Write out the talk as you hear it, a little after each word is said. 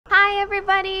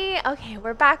everybody! Okay,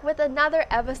 we're back with another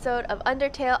episode of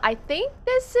Undertale. I think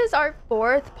this is our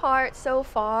fourth part so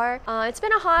far. It's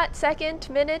been a hot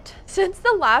minute since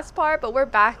the last part, but we're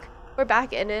back. We're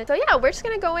back in it. So yeah, we're just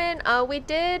gonna go in. We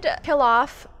did kill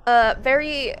off a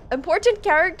very important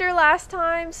character last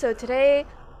time, so today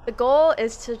the goal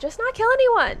is to just not kill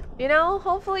anyone. You know,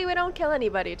 hopefully we don't kill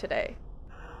anybody today.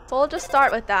 So we'll just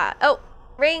start with that. Oh,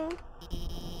 ring.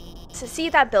 To see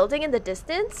that building in the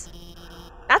distance?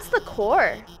 That's the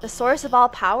core, the source of all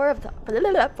power of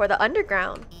for the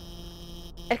underground.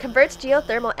 It converts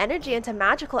geothermal energy into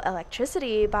magical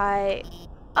electricity by...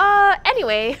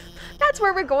 anyway, that's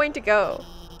where we're going to go.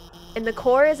 In the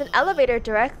core is an elevator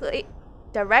directly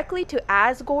to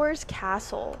Asgore's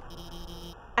castle.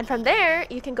 And from there,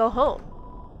 you can go home.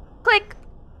 Click!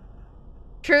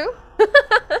 True?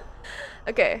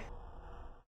 Okay.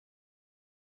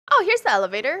 Oh, here's the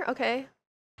elevator. Okay.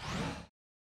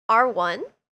 R1.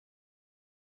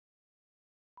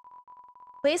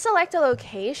 Please select a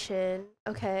location.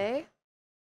 Okay.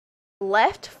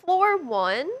 Left floor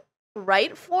 1.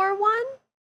 Right floor 1?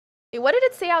 Wait, what did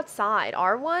it say outside?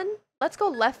 R1? Let's go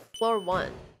left floor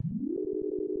 1.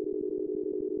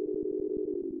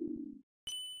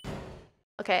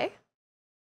 Okay.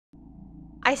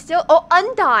 Oh,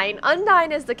 Undyne!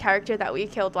 Undyne is the character that we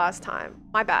killed last time.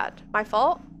 My bad. My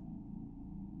fault.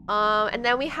 And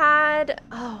then we had...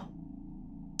 Oh.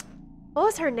 What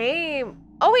was her name?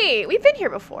 Oh wait, we've been here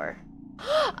before.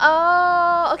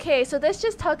 Oh, okay, so this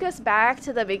just took us back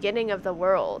to the beginning of the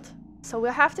world. So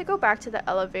we'll have to go back to the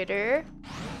elevator.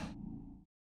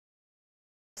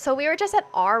 So we were just at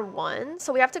R1,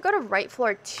 so we have to go to right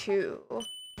floor 2.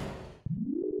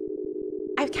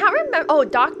 I can't remember. Oh,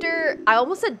 I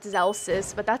almost said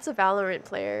Zelsis, but that's a Valorant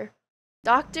player.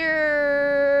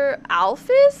 Dr.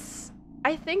 Alphys,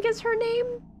 I think is her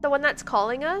name. The one that's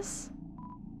calling us.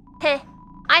 Heh,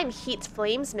 I'm Heat's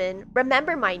Flamesman.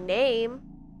 Remember my name.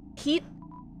 Heat's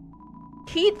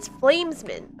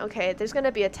Flamesman. Okay, there's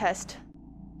gonna be a test.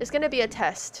 There's gonna be a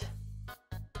test.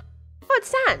 Oh,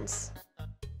 it's Sans.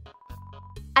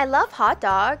 I love hot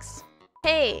dogs.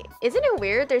 Hey, isn't it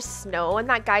weird there's snow on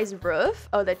that guy's roof?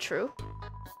 Oh, that's true.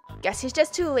 Guess he's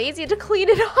just too lazy to clean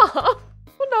it off.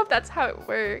 I don't know if that's how it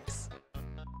works.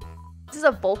 This is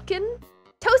a Vulcan?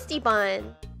 Toasty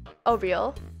bun. Oh,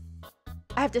 real?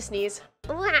 I have to sneeze.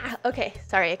 Okay,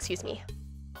 sorry, excuse me.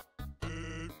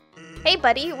 Hey,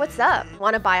 buddy, what's up?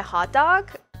 Wanna buy a hot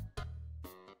dog?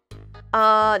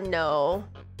 No.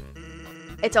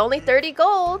 It's only 30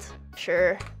 gold.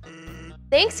 Sure.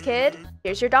 Thanks, kid.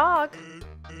 Here's your dog.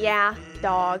 Yeah,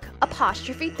 dog.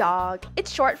 Apostrophe dog.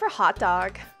 It's short for hot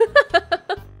dog.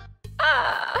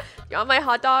 You want my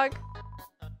hot dog?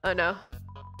 Oh no.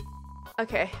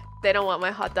 Okay, they don't want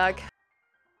my hot dog.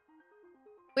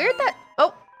 Weird that...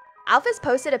 Oh, Alphys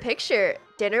posted a picture.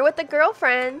 Dinner with a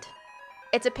girlfriend.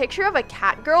 It's a picture of a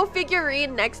cat girl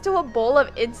figurine next to a bowl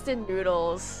of instant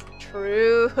noodles.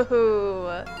 True.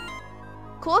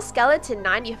 Cool Skeleton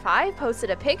 95 posted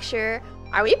a picture.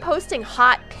 Are we posting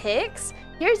hot pics?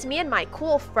 Here's me and my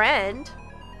cool friend.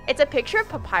 It's a picture of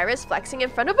Papyrus flexing in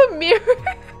front of a mirror.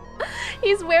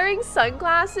 He's wearing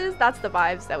sunglasses. That's the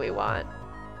vibes that we want.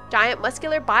 Giant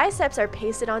muscular biceps are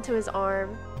pasted onto his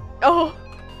arm. Oh,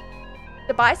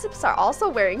 the biceps are also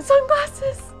wearing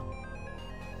sunglasses.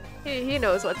 He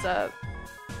knows what's up.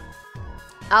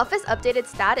 Alphys updated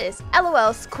status.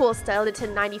 LOL, Cool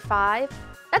Skeleton 95.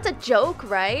 That's a joke,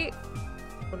 right?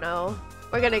 Oh no.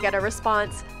 We're gonna get a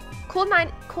response.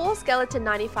 Cool Skeleton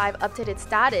 95 updated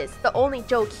status. The only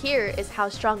joke here is how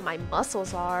strong my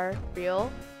muscles are.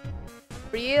 Real?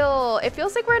 Real. It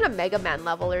feels like we're in a Mega Man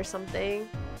level or something.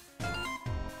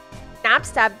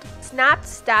 Snap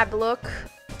Stab Look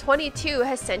 22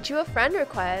 has sent you a friend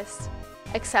request.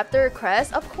 Accept the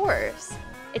request? Of course.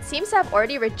 It seems to have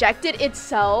already rejected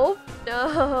itself.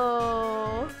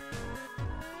 No.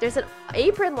 There's an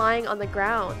apron lying on the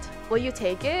ground. Will you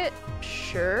take it?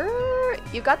 Sure.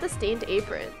 You got the stained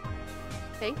apron.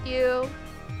 Thank you.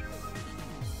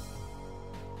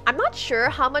 I'm not sure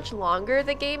how much longer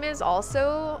the game is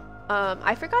also.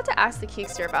 I forgot to ask the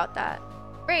Keekster about that.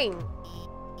 Ring.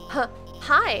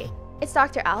 Hi, it's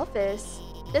Dr. Alphys.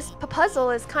 This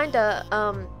puzzle is kinda,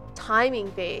 timing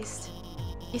based.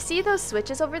 You see those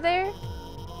switches over there?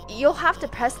 You'll have to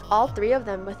press all 3 of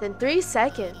them within 3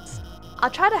 seconds. I'll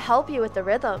try to help you with the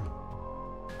rhythm.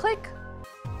 Click.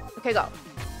 Okay, go.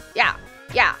 Yeah,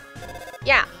 yeah,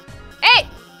 yeah. Hey!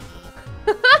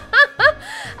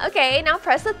 Okay, now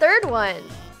press the 3rd one.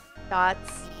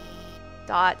 Dots.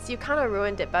 Dots. You kind of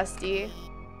ruined it, Busty.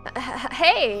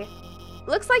 Hey!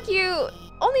 Looks like you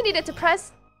only needed to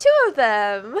press 2 of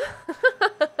them.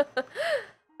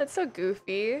 It's so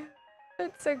goofy.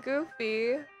 It's so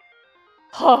goofy.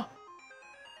 Huh.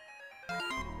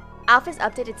 Alpha's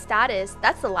updated status.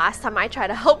 That's the last time I try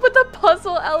to help with a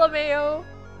puzzle, LMAO.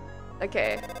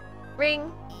 Okay.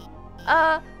 Ring.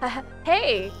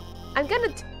 Hey. I'm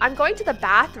going to the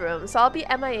bathroom, so I'll be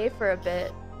MIA for a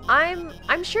bit.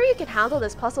 I'm sure you can handle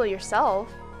this puzzle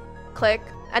yourself. Click.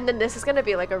 And then this is gonna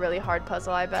be like a really hard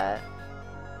puzzle, I bet.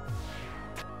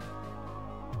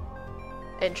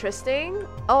 Interesting.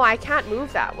 Oh, I can't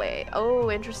move that way. Oh,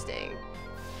 interesting.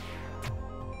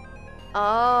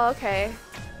 Oh, okay.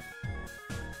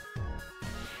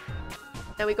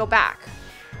 Then we go back.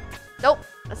 Nope,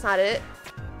 that's not it.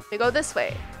 We go this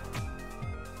way.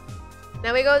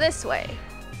 Then we go this way.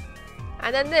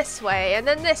 And then this way, and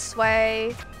then this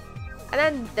way. And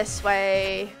then this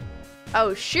way.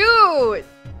 Oh, shoot!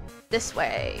 This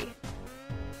way.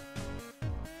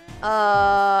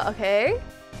 Okay.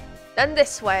 Then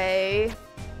this way.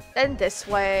 Then this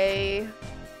way.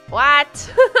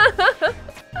 What?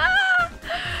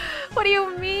 What do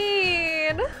you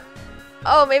mean?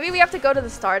 Oh, maybe we have to go to the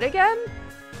start again?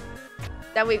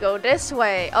 Then we go this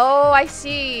way. Oh, I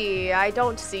see. I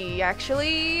don't see,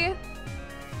 actually.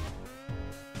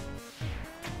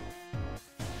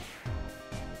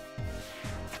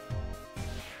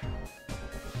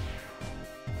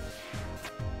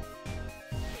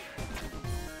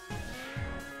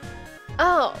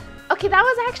 Oh, okay, that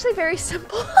was actually very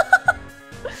simple.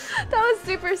 That was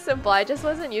super simple. I just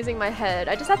wasn't using my head.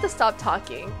 I just have to stop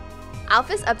talking.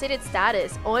 Alpha's updated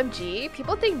status. OMG,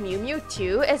 people think Mew Mew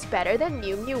 2 is better than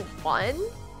Mew Mew 1?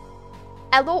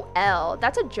 LOL,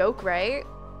 that's a joke, right?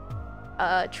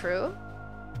 True.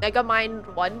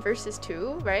 Megamind 1 versus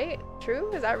 2, right?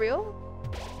 True? Is that real?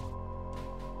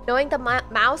 Knowing the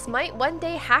mouse might one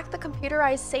day hack the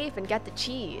computerized safe and get the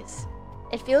cheese.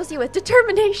 It fills you with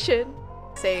determination.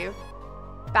 Save.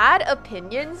 Bad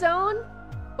opinion zone?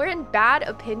 We're in bad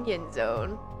opinion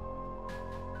zone.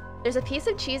 There's a piece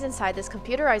of cheese inside this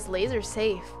computerized laser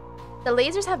safe. The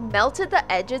lasers have melted the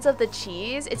edges of the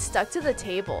cheese. It's stuck to the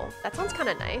table. That sounds kind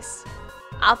of nice.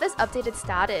 Alpha's updated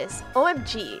status.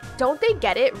 OMG, don't they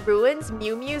get it ruins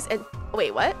Mew Mew's and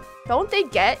wait, what? Don't they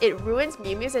get it ruins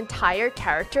Mew Mew's entire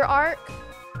character arc?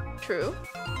 True.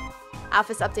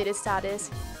 Alpha's updated status.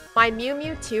 My Mew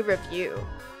Mew 2 review.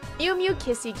 Mew Mew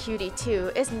Kissy Cutie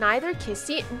 2 is neither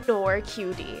kissy nor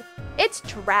cutie. It's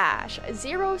trash.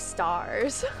 0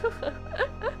 stars.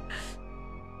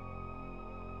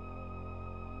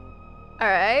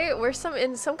 Alright, we're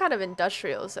in some kind of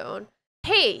industrial zone.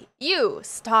 Hey, you,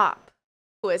 stop.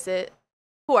 Who is it?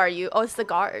 Who are you? Oh, it's the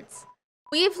guards.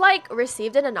 We've,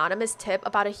 received an anonymous tip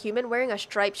about a human wearing a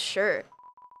striped shirt.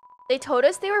 They told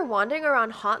us they were wandering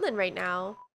around Hotland right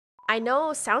now. I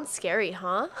know, sounds scary,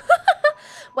 huh?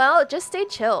 Well, just stay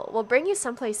chill. We'll bring you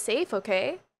someplace safe,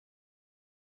 okay?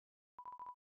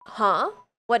 Huh?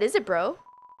 What is it, bro?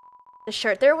 The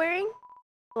shirt they're wearing?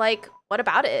 What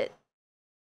about it?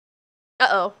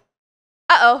 Uh-oh.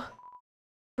 Uh-oh.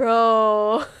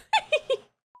 Bro.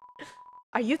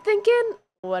 Are you thinking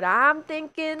what I'm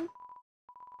thinking?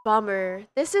 Bummer.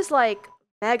 This is,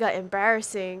 mega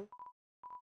embarrassing.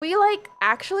 We,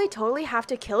 actually totally have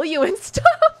to kill you and stuff.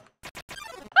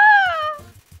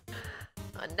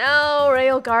 Oh no,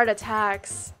 Railguard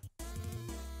attacks.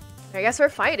 I guess we're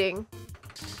fighting.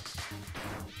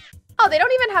 Oh, they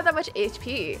don't even have that much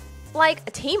HP. Like,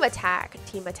 a team attack.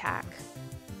 Team attack.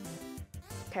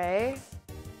 Okay.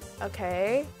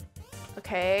 Okay.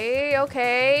 Okay,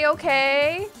 okay,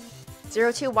 okay.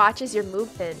 02 watches your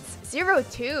movements.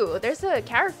 02. There's a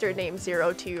character named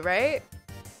 02, right?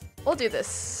 We'll do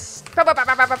this.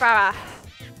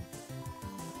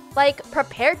 Like,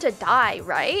 prepare to die,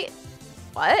 right?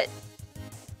 What?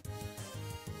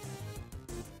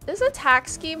 This attack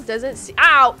scheme doesn't seem—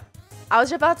 ow! I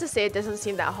was about to say it doesn't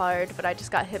seem that hard, but I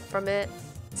just got hit from it.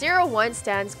 01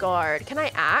 stands guard. Can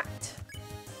I act?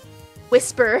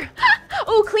 Whisper.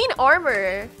 Oh, clean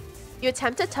armor. You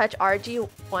attempt to touch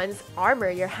RG1's armor.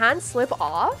 Your hands slip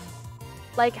off?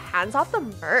 Like, hands off the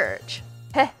merch.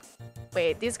 Heh.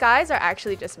 Wait, these guys are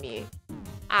actually just me.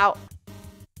 Ow.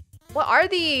 What are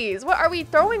these? What are we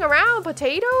throwing around?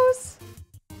 Potatoes?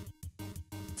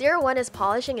 01 is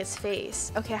polishing his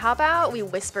face. Okay, how about we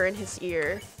whisper in his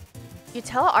ear? You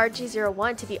tell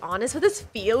RG01 to be honest with his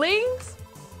feelings?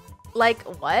 Like,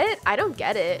 what? I don't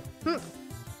get it.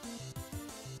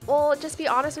 Well, just be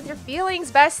honest with your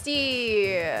feelings,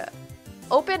 bestie.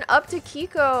 Open up to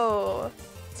Kiko.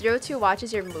 02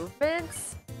 watches your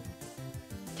movements.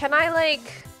 Can I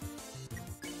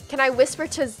whisper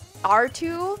to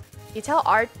R2? You tell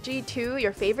RG2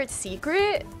 your favorite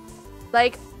secret?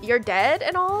 Like, you're dead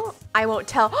and all? I won't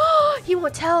tell. He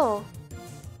won't tell.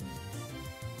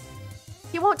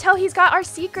 He won't tell he's got our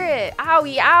secret.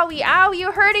 Owie, owie, owie,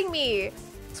 you're hurting me.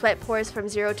 Sweat pours from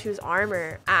 02's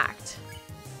armor. Act.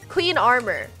 Clean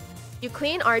armor. You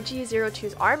clean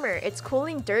RG02's armor. Its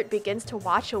cooling dirt begins to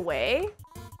wash away.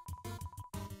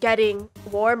 Getting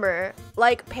warmer.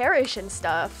 Like perish and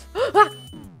stuff.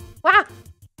 Wah!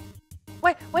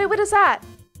 Wait, what is that?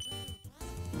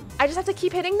 I just have to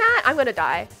keep hitting that? I'm gonna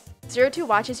die. 02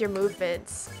 watches your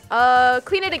movements.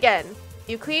 Clean it again.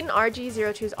 You clean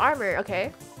RG02's armor.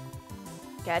 Okay.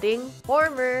 Getting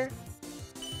warmer.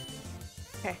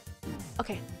 Okay.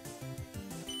 Okay.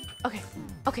 Okay.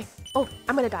 Okay. Oh,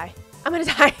 I'm gonna die. I'm gonna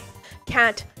die.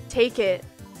 Can't take it.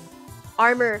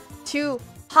 Armor too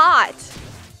hot.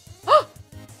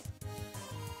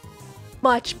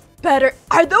 Much better.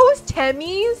 Are those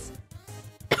Temmies?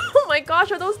 Oh my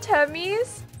gosh, are those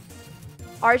Temmies?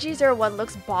 RG01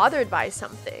 looks bothered by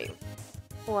something.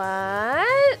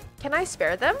 What? Can I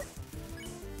spare them?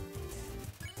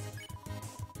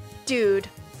 Dude.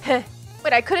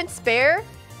 Wait, I couldn't spare?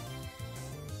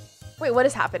 Wait, what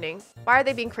is happening? Why are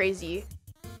they being crazy?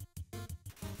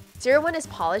 01 is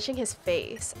polishing his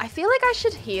face. I feel like I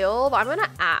should heal, but I'm gonna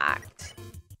act.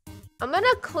 I'm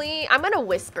gonna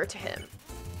whisper to him.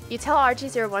 You tell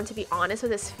RG01 to be honest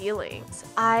with his feelings.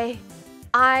 I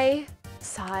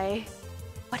sigh.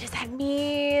 What does that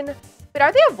mean? Wait,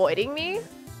 are they avoiding me?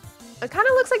 It kind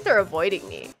of looks like they're avoiding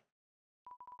me.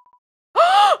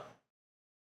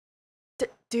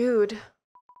 Dude,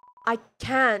 I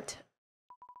can't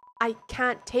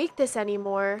take this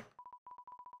anymore.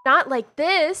 Not like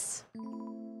this.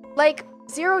 Like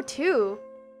 02.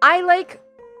 I like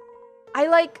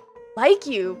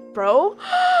you, bro.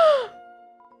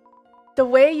 The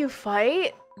way you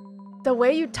fight, the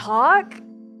way you talk.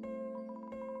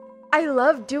 I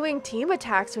love doing team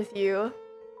attacks with you.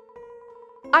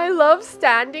 I love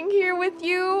standing here with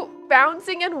you,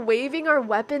 bouncing and waving our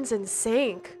weapons in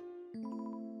sync.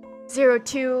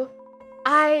 02,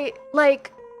 I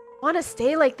want to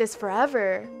stay like this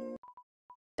forever.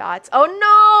 Dots. Oh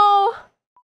no!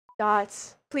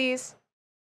 Dots, please.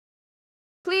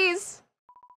 Please.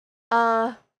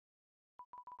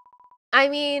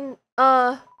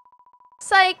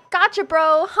 Psych, gotcha,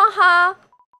 bro. Haha.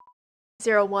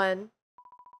 01.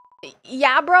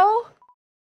 Yeah, bro?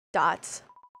 Dots.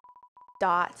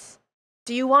 Dots.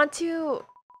 Do you want to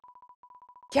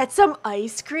get some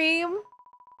ice cream?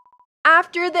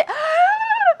 After the...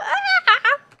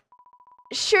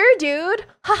 Sure, dude.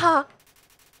 Haha.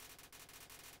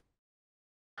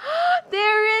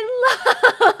 They're in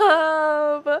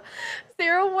love.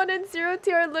 01 and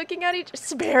 02 are looking at each...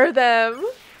 Spare them.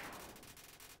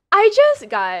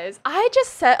 Guys, I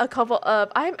just set a couple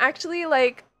up. I'm actually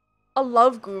like a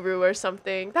love guru or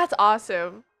something. That's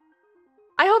awesome.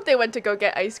 I hope they went to go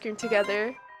get ice cream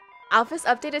together. Alpha's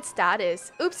updated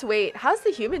status. Oops, wait, how's the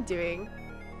human doing?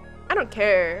 I don't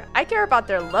care. I care about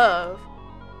their love.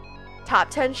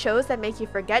 Top 10 shows that make you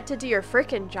forget to do your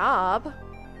frickin' job.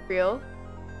 Real?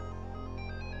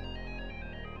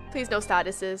 Please no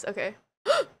statuses. Okay.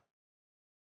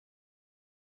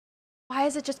 Why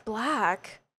is it just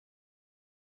black?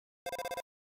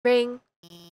 Ring.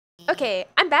 Okay,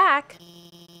 I'm back.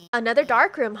 Another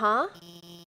dark room, huh?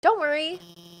 Don't worry.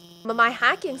 But my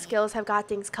hacking skills have got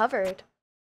things covered.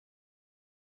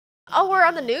 Oh, we're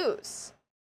on the news.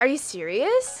 Are you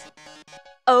serious?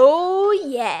 Oh,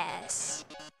 yes.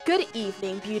 Good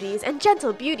evening, beauties and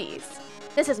gentle beauties.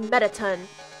 This is Metaton,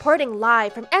 reporting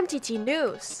live from MTT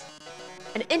News.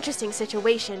 An interesting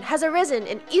situation has arisen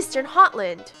in Eastern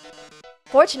Hotland.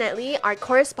 Fortunately, our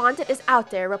correspondent is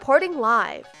out there reporting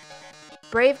live.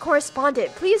 Brave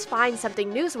correspondent, please find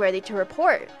something newsworthy to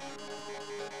report.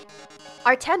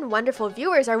 Our 10 wonderful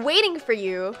viewers are waiting for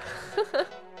you.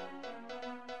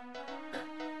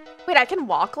 Wait, I can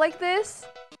walk like this?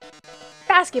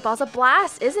 Basketball's a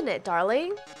blast, isn't it,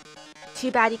 darling?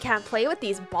 Too bad you can't play with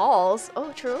these balls.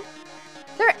 Oh, true.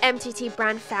 They're MTT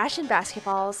brand fashion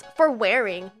basketballs for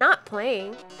wearing, not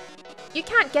playing. You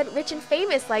can't get rich and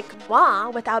famous like moi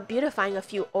without beautifying a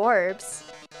few orbs.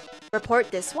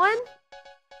 Report this one?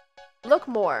 Look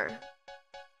more.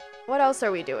 What else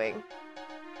are we doing?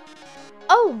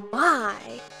 Oh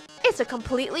my! It's a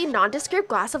completely nondescript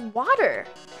glass of water.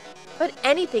 But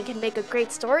anything can make a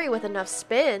great story with enough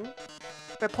spin.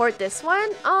 Report this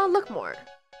one? Look more.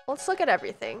 Let's look at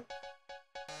everything.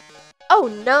 Oh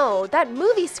no, that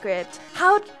movie script.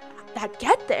 How'd that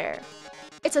get there?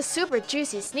 It's a super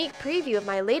juicy sneak preview of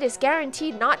my latest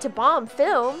guaranteed not to bomb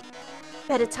film.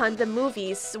 Metaton the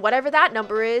movies, whatever that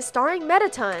number is, starring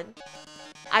Metaton.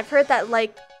 I've heard that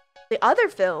The other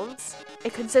films,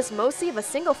 it consists mostly of a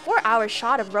single 4-hour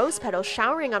shot of rose petals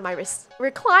showering on my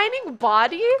reclining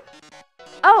body?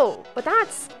 Oh, but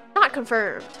that's not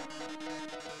confirmed.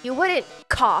 You wouldn't,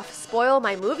 cough, spoil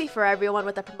my movie for everyone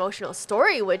with a promotional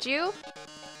story, would you?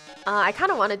 I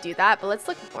kind of want to do that, but let's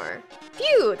look more.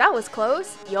 Phew, that was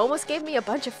close. You almost gave me a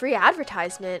bunch of free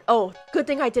advertisement. Oh, good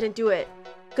thing I didn't do it.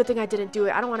 Good thing I didn't do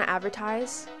it. I don't want to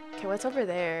advertise. Okay, what's over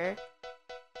there?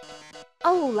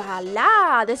 Oh la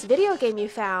la, this video game you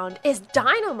found is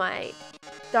dynamite.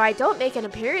 Though I don't make an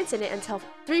appearance in it until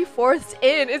 3/4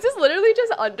 in. Is this literally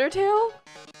just Undertale?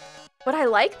 But I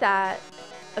like that.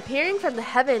 Appearing from the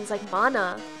heavens like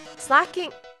mana.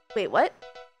 Slacking. Wait, what?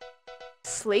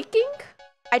 Slaking?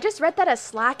 I just read that as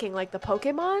slacking like the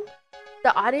Pokemon.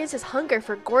 The audience's hunger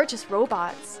for gorgeous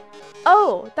robots.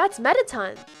 Oh, that's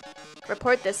Metaton.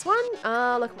 Report this one?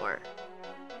 Look more.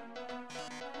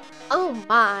 Oh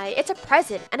my, it's a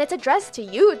present and it's addressed to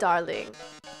you, darling.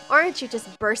 Aren't you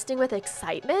just bursting with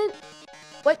excitement?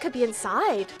 What could be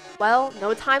inside? Well,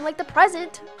 no time like the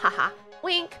present. Haha,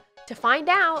 wink. To find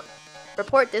out.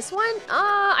 Report this one?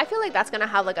 I feel like that's gonna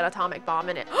have like an atomic bomb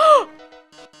in it.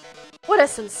 What a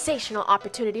sensational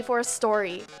opportunity for a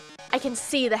story. I can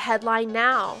see the headline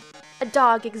now. A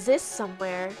dog exists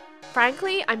somewhere.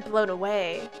 Frankly, I'm blown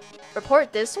away.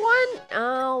 Report this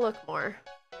one? Look more.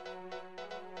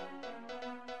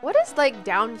 What is like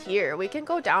down here? We can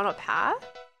go down a path?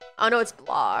 Oh no, it's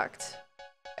blocked.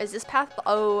 Is this path?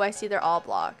 Oh, I see they're all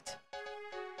blocked.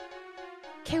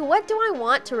 Okay, what do I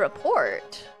want to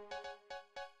report?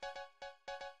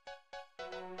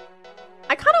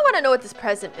 I kind of want to know what this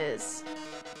present is.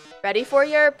 Ready for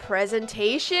your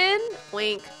presentation?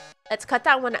 Wink. Let's cut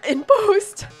that one in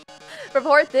post.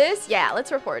 Report this? Yeah,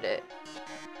 let's report it.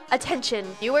 Attention,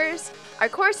 viewers. Our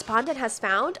correspondent has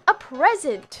found a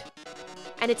present.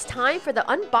 And it's time for the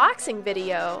unboxing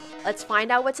video. Let's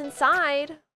find out what's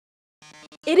inside.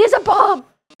 It is a bomb!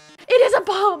 It is a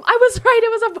bomb! I was right,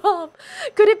 it was a bomb!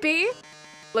 Could it be?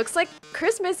 Looks like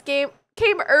Christmas came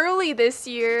early this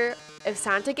year. If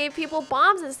Santa gave people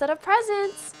bombs instead of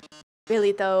presents.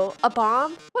 Really though, a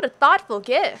bomb? What a thoughtful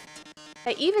gift.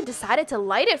 I even decided to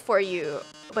light it for you.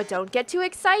 But don't get too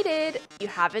excited. You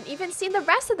haven't even seen the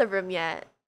rest of the room yet.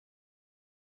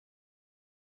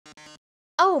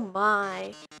 Oh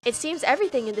my. It seems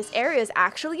everything in this area is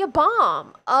actually a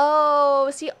bomb. Oh,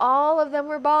 see, all of them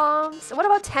were bombs. What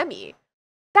about Temmie?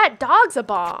 That dog's a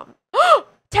bomb.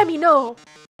 Temmie, no.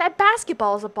 That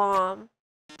basketball's a bomb.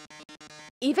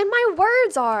 Even my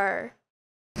words are.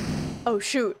 Oh,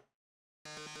 shoot.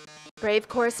 Brave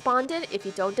correspondent, if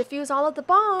you don't defuse all of the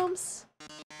bombs.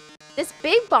 This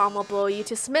big bomb will blow you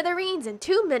to smithereens in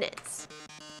 2 minutes.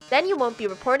 Then you won't be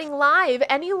reporting live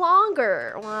any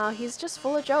longer. Wow, he's just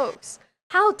full of jokes.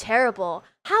 How terrible.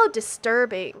 How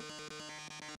disturbing.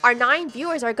 Our 9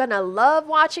 viewers are gonna love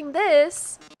watching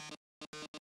this.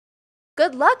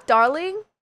 Good luck, darling.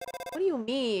 What do you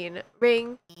mean?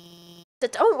 Ring.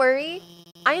 Don't worry.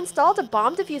 I installed a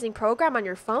bomb diffusing program on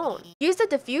your phone. Use the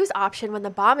diffuse option when the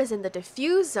bomb is in the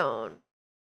diffuse zone.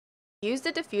 Use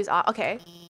the diffuse okay.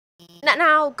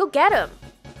 Now, go get him.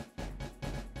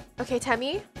 Okay,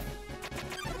 Temmie.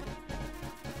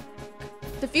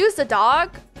 Diffuse the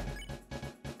dog?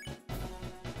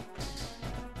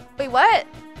 Wait, what?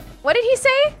 What did he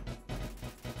say?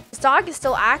 This dog is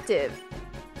still active.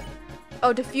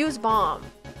 Oh, diffuse bomb.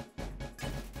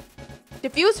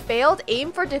 Diffuse failed?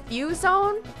 Aim for diffuse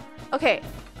zone? Okay.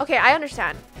 Okay, I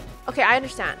understand. Okay, I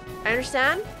understand. I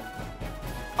understand?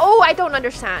 Oh, I don't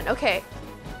understand. Okay.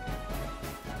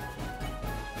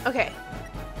 Okay.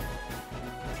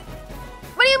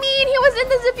 What do you mean? He was in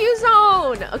the diffuse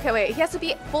zone! Okay, wait. He has to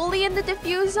be fully in the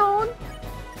diffuse zone?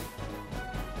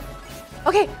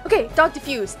 Okay, okay. Dog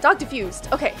diffused. Dog diffused.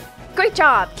 Okay. Great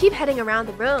job. Keep heading around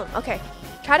the room. Okay.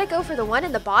 Try to go for the one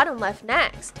in the bottom left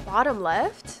next. Bottom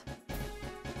left?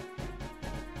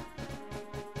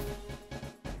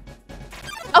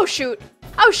 Oh, shoot.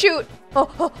 Oh, shoot. Oh,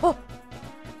 oh, oh.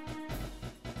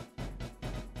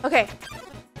 Okay.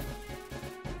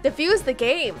 Diffuse the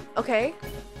game. Okay.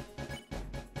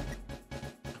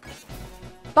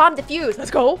 Bomb diffuse.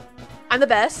 Let's go. I'm the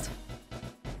best.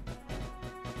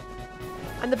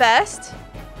 I'm the best.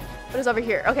 What is over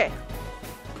here? Okay.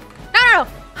 No,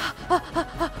 no,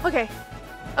 no. Okay.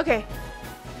 Okay.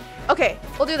 Okay.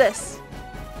 We'll do this.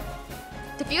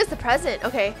 Diffuse the present.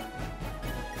 Okay.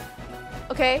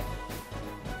 Okay.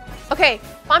 Okay.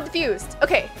 Bomb diffused.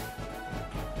 Okay.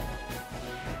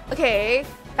 Okay.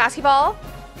 Basketball.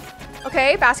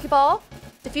 Okay. Basketball.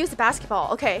 Diffuse the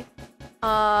basketball. Okay.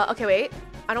 Okay, wait.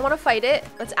 I don't want to fight it.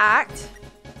 Let's act.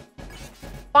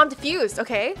 Bomb diffused.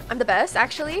 Okay. I'm the best,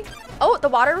 actually. Oh, the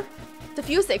water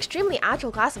diffused the extremely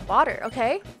agile glass of water.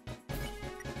 Okay.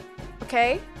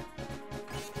 Okay.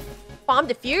 Bomb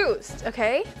diffused.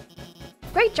 Okay.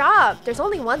 Great job. There's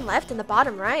only one left in the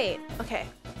bottom right. Okay.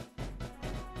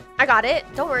 I got it.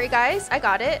 Don't worry, guys. I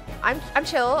got it. I'm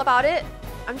chill about it.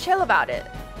 I'm chill about it.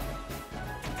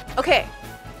 Okay.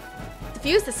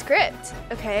 Diffuse the script.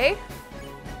 Okay.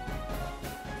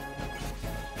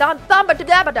 Bomb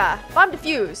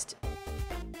diffused.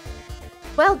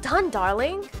 Well done,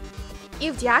 darling.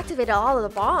 You've deactivated all of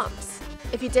the bombs.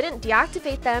 If you didn't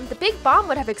deactivate them, the big bomb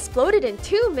would have exploded in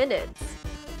 2 minutes.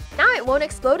 Now it won't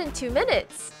explode in 2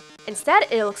 minutes. Instead,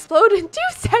 it'll explode in 2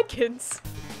 seconds.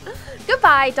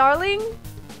 Goodbye, darling.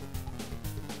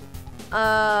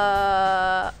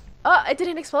 Oh, it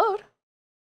didn't explode.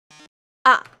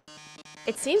 Ah,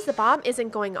 it seems the bomb isn't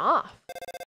going off.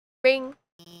 Ring.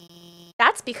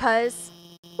 That's because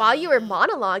while you were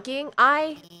monologuing,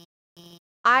 I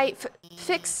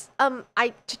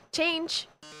change.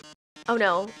 Oh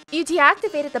no, you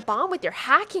deactivated the bomb with your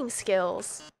hacking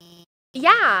skills.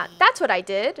 Yeah, that's what I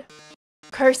did.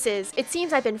 Curses, it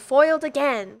seems I've been foiled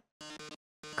again.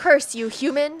 Curse you,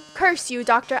 human. Curse you,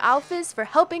 Dr. Alphys, for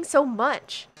helping so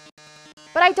much.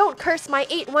 But I don't curse my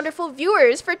 8 wonderful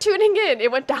viewers for tuning in.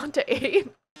 It went down to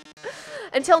 8.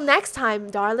 Until next time,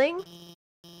 darling.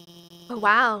 Oh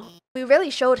wow, we really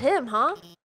showed him, huh?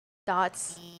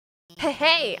 Dots.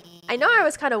 Hey, I know I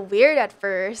was kind of weird at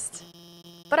first,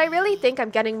 but I really think I'm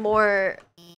getting more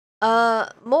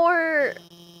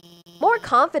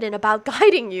confident about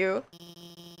guiding you.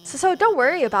 So don't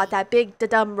worry about that big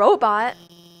dumb robot.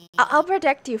 I'll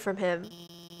protect you from him.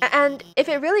 And if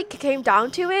it really came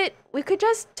down to it, we could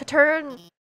just turn...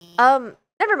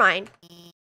 never mind.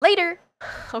 Later.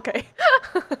 Okay.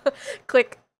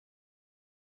 Click.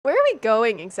 Where are we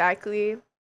going exactly?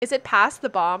 Is it past the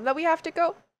bomb that we have to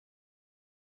go?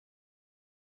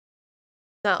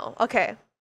 No. Okay.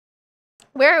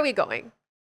 Where are we going?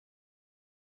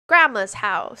 Grandma's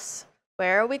house.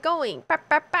 Where are we going? Bow,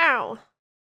 bow, bow.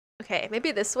 Okay,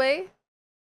 maybe this way?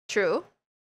 True.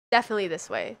 Definitely this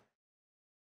way.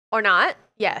 Or not?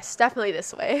 Yes, definitely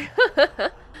this way.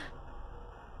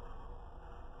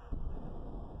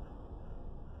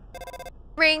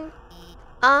 Ring.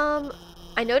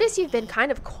 I noticed you've been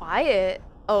kind of quiet.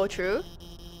 Oh, true.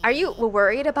 Are you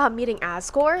worried about meeting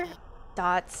Asgore?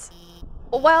 Dots.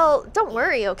 Well, don't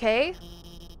worry, okay?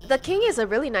 The king is a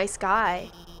really nice guy.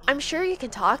 I'm sure you can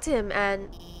talk to him, and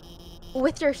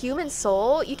with your human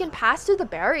soul, you can pass through the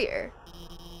barrier.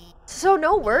 So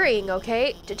no worrying,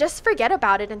 okay? Just forget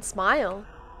about it and smile.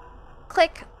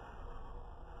 Click.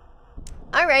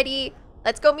 Alrighty,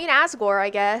 let's go meet Asgore, I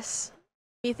guess.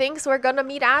 He thinks we're gonna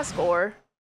meet Asgore.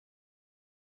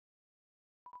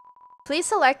 Please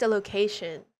select a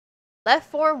location.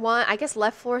 Left 4-1, I guess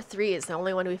left 4-3 is the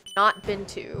only one we've not been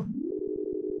to.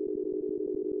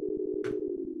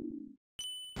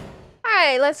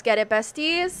 Alright, let's get it,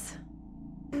 besties.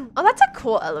 Oh, that's a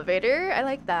cool elevator. I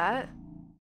like that.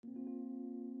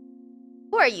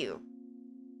 Who are you?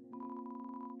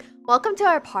 Welcome to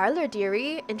our parlor,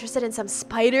 dearie. Interested in some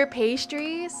spider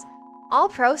pastries? All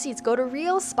proceeds go to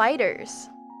real spiders.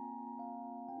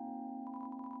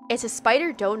 It's a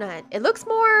spider donut. It looks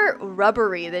more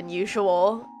rubbery than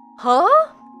usual. Huh?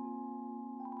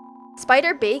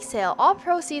 Spider bake sale. All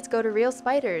proceeds go to real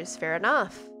spiders. Fair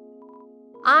enough.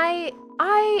 I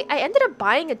ended up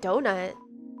buying a donut.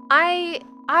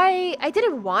 I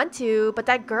didn't want to, but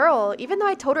that girl, even though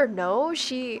I told her no,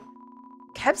 she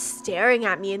kept staring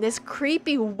at me in this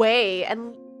creepy way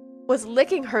and was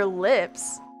licking her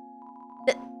lips.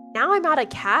 Now I'm out of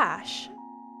cash.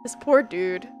 This poor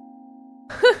dude.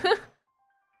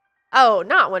 Oh,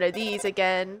 not one of these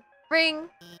again. Ring.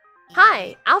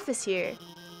 Hi, Alphys here.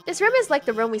 This room is like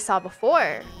the room we saw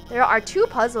before. There are 2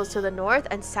 puzzles to the north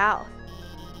and south.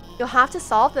 You'll have to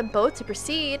solve them both to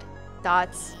proceed.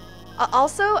 Dots.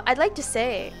 Also, I'd like to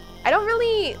say, I don't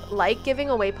really like giving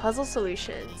away puzzle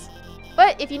solutions.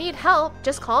 But if you need help,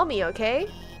 just call me, okay?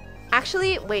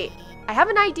 Actually, wait, I have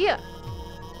an idea.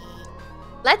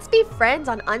 Let's be friends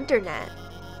on Undernet.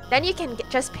 Then you can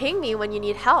just ping me when you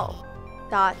need help.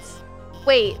 Dots.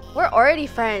 Wait, we're already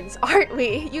friends, aren't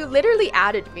we? You literally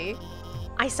added me.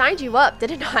 I signed you up,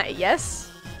 didn't I?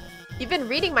 Yes? You've been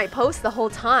reading my posts the whole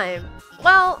time.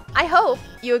 Well, I hope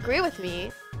you agree with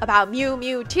me about Mew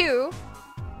Mew 2.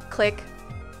 Click.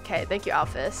 Okay, thank you,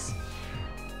 Alphys.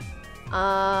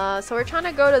 So we're trying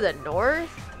to go to the north.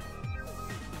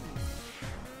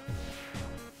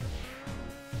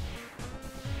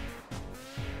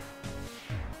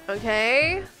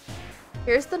 Okay.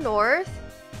 Here's the north.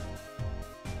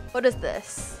 What is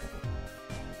this?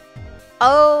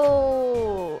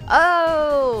 Oh,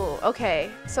 oh,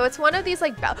 okay. So it's one of these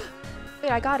like,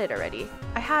 wait, I got it already.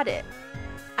 I had it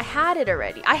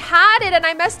already. I had it and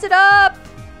I messed it up.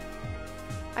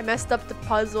 I messed up the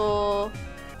puzzle.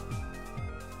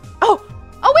 Oh,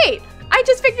 wait, I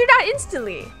just figured it out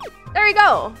instantly. There we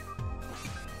go.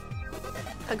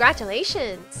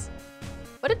 Congratulations.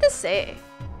 What did this say?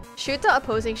 Shoot the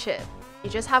opposing ship. You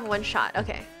just have one shot.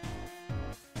 Okay.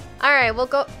 All right, we'll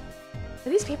go. Are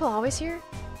these people always here?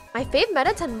 My fave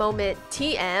Mettaton moment,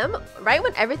 TM. Right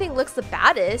when everything looks the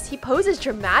baddest, he poses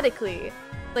dramatically.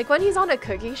 Like when he's on a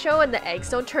cooking show and the eggs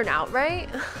don't turn out right.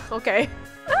 Okay.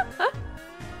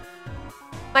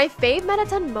 My fave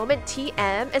Mettaton moment,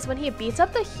 TM, is when he beats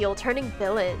up the heel-turning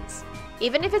villains.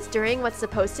 Even if it's during what's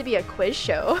supposed to be a quiz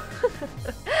show.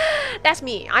 That's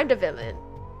me. I'm the villain.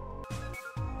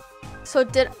 So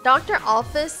did Dr.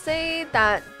 Alphys say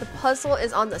that the puzzle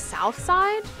is on the south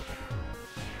side?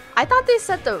 I thought they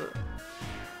said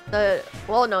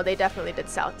well, no, they definitely did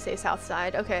say south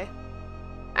side. Okay.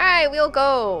 All right, we'll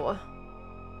go.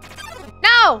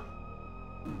 No!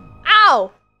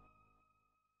 Ow!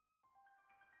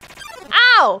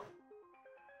 Ow!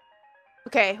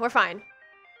 Okay, we're fine.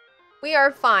 We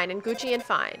are fine and Gucci and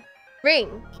fine.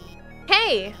 Ring.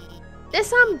 Hey!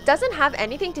 This doesn't have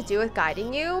anything to do with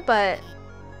guiding you, but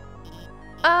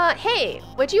hey,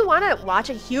 would you want to watch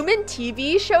a human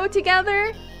TV show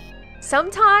together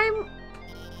sometime?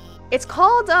 It's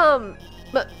called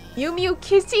Mew Mew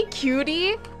Kissy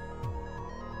Cutie.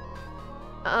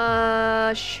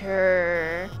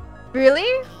 Sure.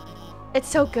 Really? It's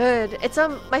so good. It's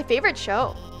my favorite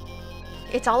show.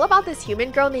 It's all about this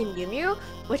human girl named Mew Mew,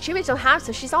 which humans don't have,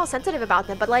 so she's all sensitive about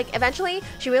them. But like, eventually,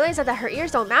 she realizes that her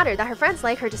ears don't matter, that her friends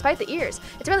like her despite the ears.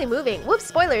 It's really moving. Whoops,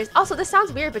 spoilers. Also, this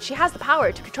sounds weird, but she has the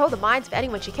power to control the minds of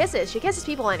anyone she kisses. She kisses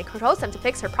people and controls them to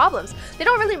fix her problems. They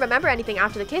don't really remember anything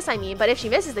after the kiss, I mean, but if she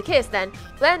misses the kiss,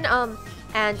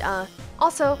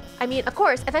 also, I mean, of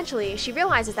course, eventually, she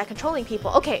realizes that controlling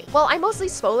people... Okay, well, I mostly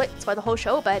spoil the whole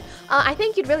show, but I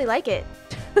think you'd really like it.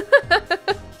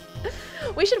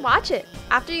 We should watch it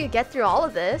after you get through all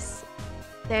of this.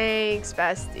 Thanks,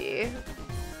 bestie.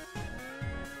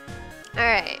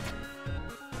 Alright.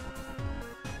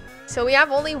 So we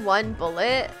have only one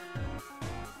bullet.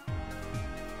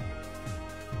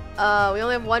 We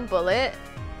only have one bullet.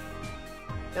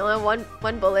 We only have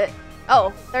one bullet.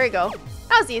 Oh, there we go.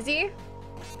 That was easy.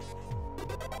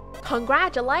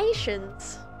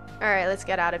 Congratulations. Alright, let's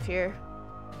get out of here.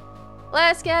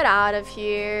 Let's get out of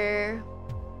here.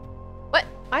 What?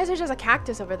 Why is there just a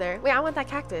cactus over there? Wait, I want that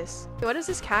cactus. Wait, what is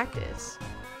this cactus?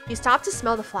 You stop to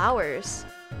smell the flowers.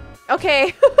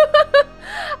 Okay.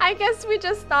 I guess we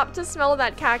just stopped to smell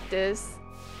that cactus.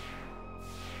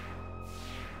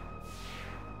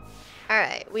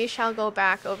 Alright, we shall go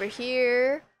back over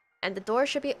here. And the door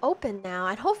should be open now.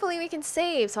 And hopefully we can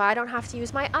save so I don't have to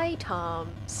use my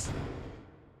items.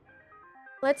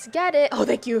 Let's get it. Oh,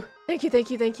 thank you. Thank you, thank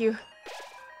you, thank you.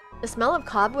 The smell of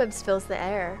cobwebs fills the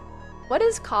air. What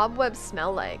does cobwebs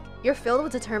smell like? You're filled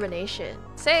with determination.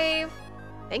 Save.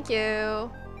 Thank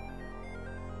you.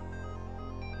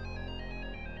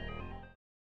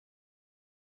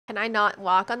 Can I not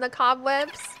walk on the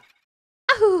cobwebs?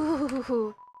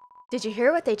 Ooh. Did you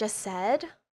hear what they just said?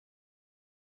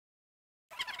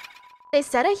 They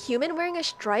said a human wearing a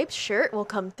striped shirt will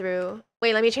come through.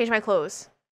 Wait, let me change my clothes.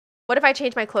 What if I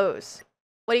change my clothes?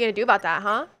 What are you gonna do about that,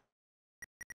 huh?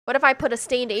 What if I put a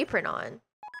stained apron on?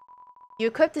 You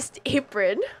equipped this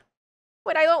apron?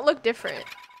 Wait, I don't look different.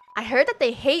 I heard that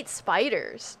they hate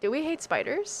spiders. Do we hate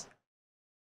spiders?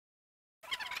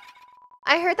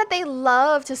 I heard that they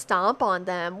love to stomp on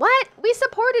them. What? We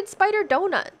supported spider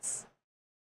donuts.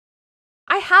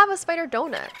 I have a spider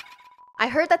donut. I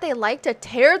heard that they like to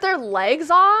tear their legs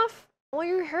off. Well,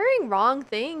 you're hearing wrong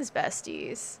things,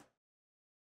 besties.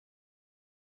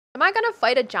 Am I gonna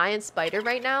fight a giant spider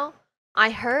right now? I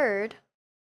heard.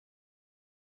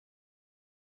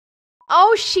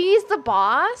 Oh, she's the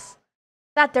boss?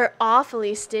 That they're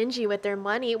awfully stingy with their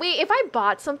money. Wait, if I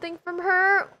bought something from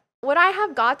her, would I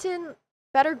have gotten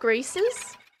better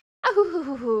graces?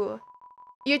 Ooh.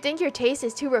 You think your taste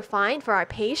is too refined for our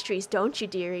pastries, don't you,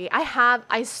 dearie?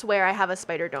 I swear I have a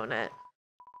spider donut.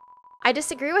 I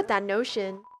disagree with that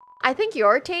notion. I think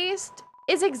your taste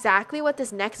is exactly what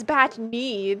this next batch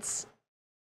needs.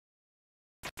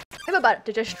 I'm about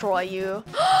to destroy you.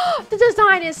 The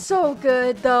design is so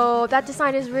good, though. That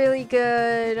design is really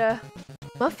good.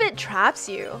 Muffet traps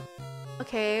you.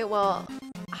 Okay, well,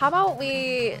 how about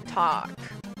we talk?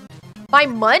 My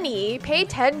money? Pay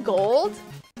 10 gold?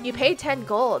 You pay 10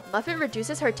 gold. Muffet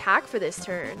reduces her attack for this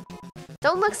turn.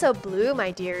 Don't look so blue,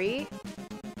 my dearie.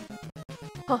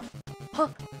 Huh? Huh?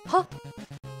 Huh?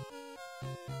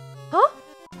 Huh?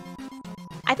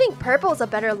 I think purple's a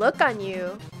better look on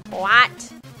you.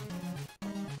 What?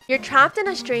 You're trapped in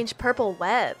a strange purple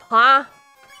web, huh?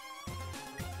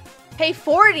 Pay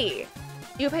 40!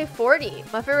 You pay 40.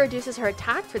 Muffet reduces her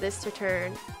attack for this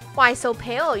turn. Why so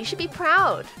pale? You should be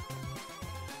proud.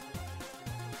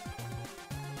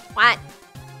 What?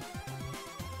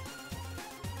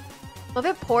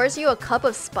 Muffet pours you a cup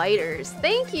of spiders.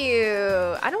 Thank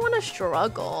you. I don't want to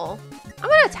struggle. I'm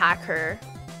gonna attack her.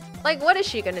 Like, what is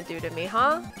she gonna do to me,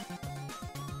 huh?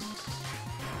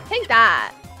 Take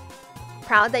that.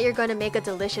 Proud that you're gonna make a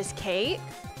delicious cake?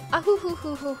 Ow.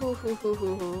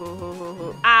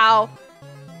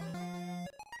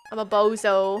 I'm a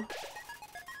bozo.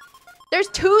 There's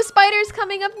 2 spiders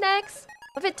coming up next.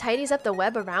 If it tidies up the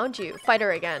web around you, fight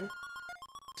her again.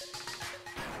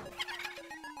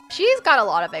 She's got a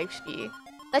lot of XP.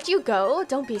 Let you go?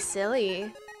 Don't be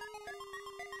silly.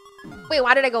 Wait,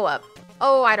 why did I go up?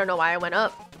 Oh, I don't know why I went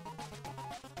up.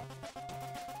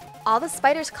 All the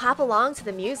spiders clap along to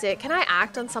the music. Can I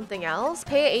act on something else?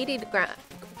 Pay 80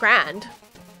 grand.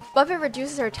 Buffett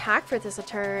reduces her attack for this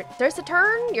turn. There's a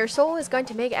turn. Your soul is going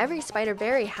to make every spider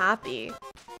very happy.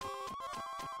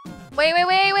 Wait.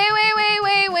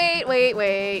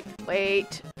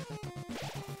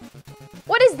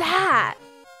 What is that?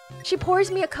 She pours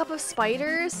me a cup of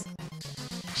spiders?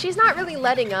 She's not really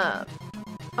letting up.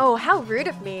 Oh, how rude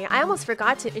of me. I almost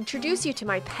forgot to introduce you to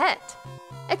my pet.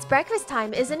 It's breakfast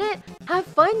time, isn't it? Have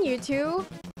fun, you two.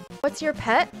 What's your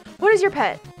pet? What is your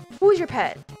pet? Who is your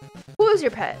pet? Who is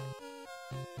your pet?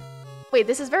 Wait,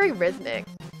 this is very rhythmic.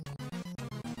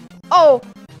 Oh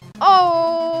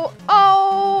boy,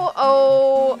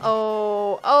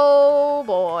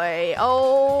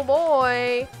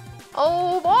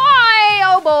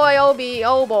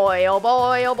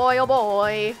 oh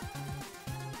boy.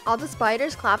 All the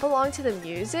spiders clap along to the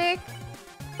music?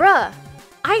 Bruh,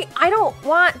 I don't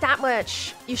want that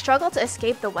much. You struggle to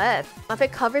escape the web.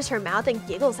 Muffet covers her mouth and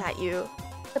giggles at you.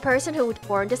 The person who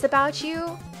warned us about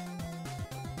you?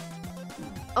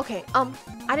 Okay, I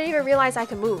didn't even realize I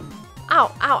could move.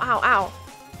 Ow.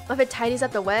 Muffet tidies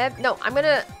up the web. No, I'm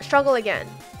gonna struggle again.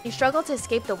 You struggle to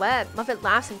escape the web. Muffet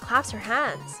laughs and claps her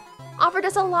hands. Offered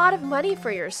us a lot of money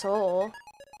for your soul.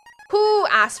 Who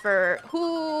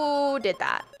did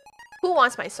that? Who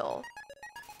wants my soul?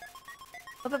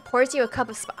 Muffet pours you a cup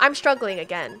of I'm struggling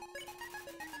again.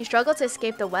 You struggle to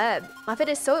escape the web. Muffet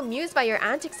is so amused by your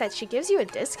antics that she gives you a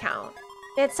discount.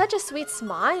 They had such a sweet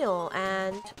smile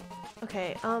and...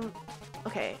 Okay,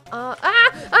 Okay.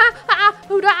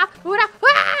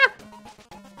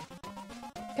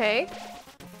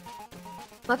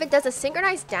 Muffet does a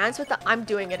synchronized dance with the I'm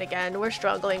doing it again. We're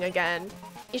struggling again.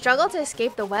 You struggle to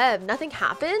escape the web. Nothing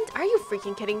happened? Are you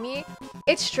freaking kidding me?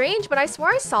 It's strange, but I swore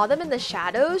I saw them in the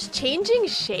shadows changing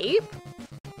shape.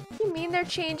 What do you mean they're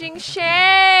changing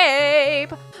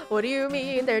shape? What do you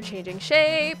mean they're changing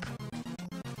shape?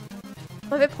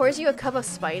 Muffet pours you a cup of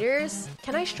spiders.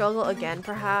 Can I struggle again,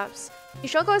 perhaps? You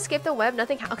struggle to escape the web.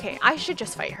 Nothing okay, I should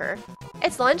just fight her.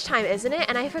 It's lunchtime, isn't it?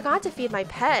 And I forgot to feed my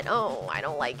pet. Oh, I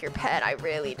don't like your pet. I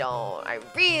really don't. I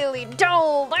really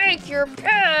don't like your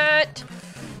pet.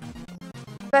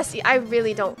 Bestie, I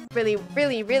really don't. Really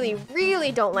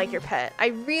don't like your pet. I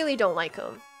really don't like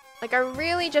him. Like, I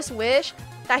really just wish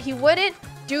that he wouldn't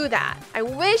do that. I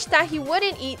wish that he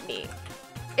wouldn't eat me.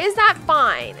 Is that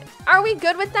fine? Are we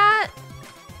good with that?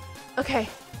 Okay.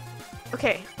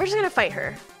 Okay, we're just gonna fight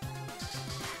her.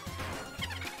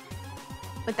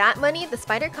 With that money, the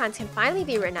spider clans can finally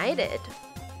be reunited.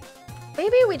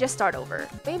 Maybe we just start over.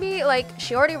 Maybe, like,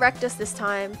 she already wrecked us this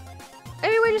time.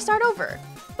 Maybe we just start over.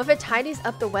 But if it tidies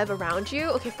up the web around you,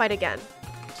 okay, fight again.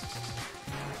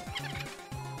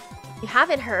 You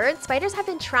haven't heard? Spiders have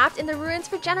been trapped in the ruins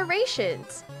for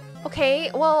generations. Okay,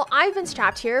 well, I've been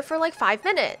trapped here for like 5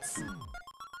 minutes.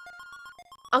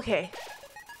 Okay.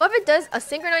 What if it does a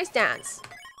synchronized dance?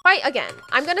 Fight again.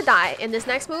 I'm gonna die in this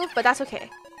next move, but that's okay.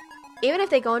 Even if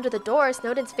they go under the door,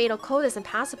 Snowdin's fatal code is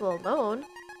impassable alone.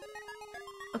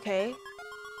 Okay.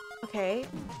 Okay.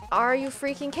 Are you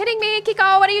freaking kidding me?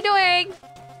 Kiko, what are you doing?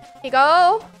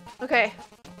 Kiko? Okay.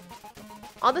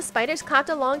 All the spiders clapped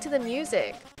along to the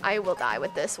music. I will die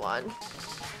with this one.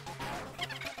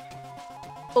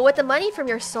 But with the money from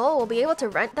your soul, we'll be able to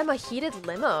rent them a heated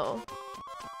limo.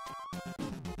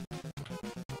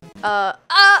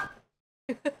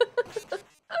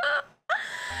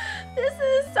 This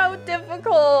is so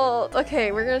difficult.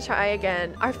 Okay, we're gonna try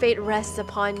again. Our fate rests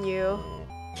upon you.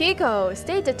 Kiko,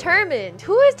 stay determined.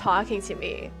 Who is talking to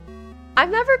me?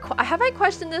 Have I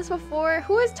questioned this before?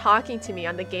 Who is talking to me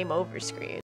on the game over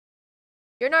screen?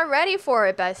 You're not ready for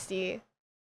it, bestie.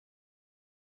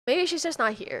 Maybe she's just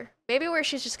not here. Maybe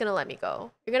she's just gonna let me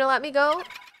go. You're gonna let me go?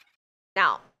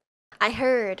 Now, I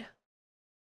heard.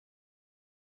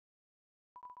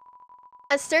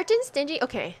 A certain stingy...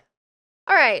 Okay.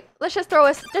 Alright, let's just throw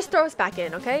us back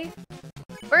in, okay?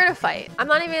 We're gonna fight. I'm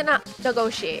not even gonna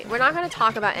negotiate. We're not gonna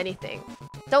talk about anything.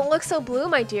 Don't look so blue,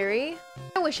 my dearie.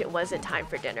 I wish it wasn't time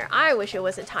for dinner. I wish it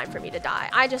wasn't time for me to die.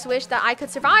 I just wish that I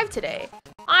could survive today.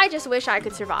 I just wish I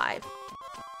could survive.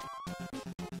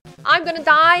 I'm gonna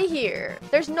die here.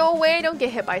 There's no way I don't get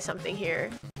hit by something here.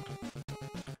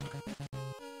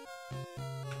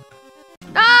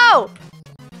 No!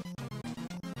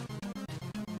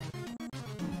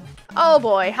 Oh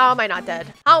boy, how am I not dead?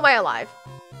 How am I alive?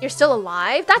 You're still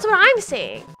alive? That's what I'm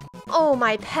saying. Oh,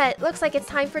 my pet, looks like it's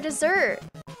time for dessert.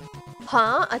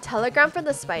 Huh? A telegram from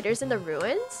the spiders in the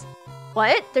ruins?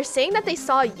 What? They're saying that they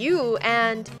saw you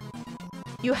and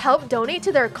you helped donate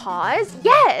to their cause?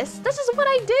 Yes, this is what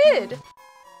I did.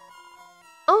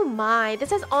 Oh my,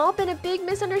 this has all been a big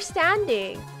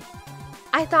misunderstanding.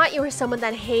 I thought you were someone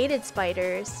that hated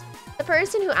spiders. The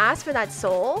person who asked for that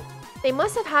soul? They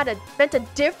must have meant a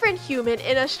different human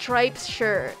in a striped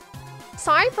shirt.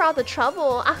 Sorry for all the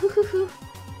trouble.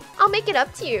 I'll make it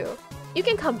up to you. You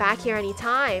can come back here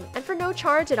anytime, and for no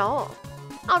charge at all.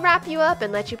 I'll wrap you up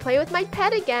and let you play with my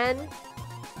pet again.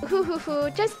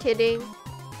 Just kidding.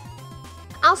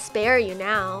 I'll spare you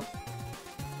now.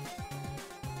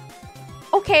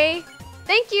 Okay,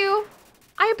 thank you.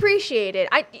 I appreciate it.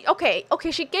 Okay,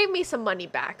 she gave me some money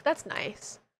back. That's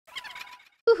nice.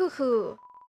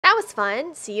 That was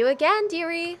fun. See you again,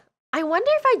 dearie. I wonder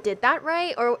if I did that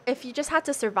right, or if you just had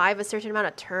to survive a certain amount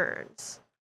of turns.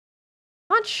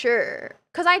 Not sure,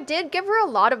 because I did give her a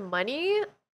lot of money.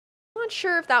 Not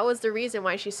sure if that was the reason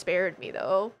why she spared me,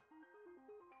 though.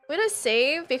 I'm gonna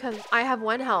save because I have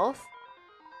 1 health.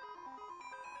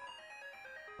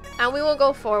 And we will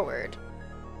go forward.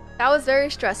 That was very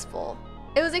stressful.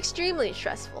 It was extremely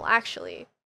stressful, actually.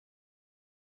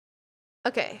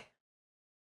 Okay.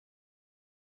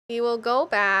 We will go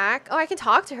back. Oh, I can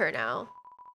talk to her now.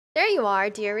 There you are,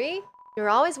 dearie. You're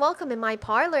always welcome in my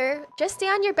parlor. Just stay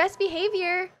on your best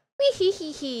behavior. Wee hee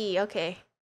hee hee. Okay.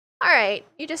 Alright,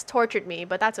 you just tortured me,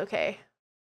 but that's okay.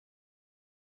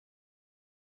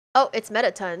 Oh, it's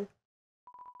Mettaton.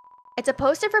 It's a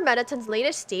poster for Mettaton's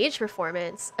latest stage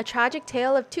performance. A tragic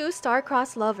tale of 2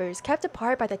 star-crossed lovers kept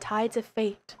apart by the tides of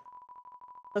fate.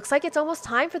 Looks like it's almost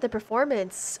time for the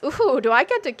performance. Ooh, do I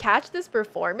get to catch this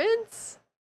performance?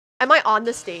 Am I on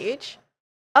the stage?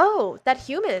 Oh, that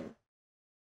human.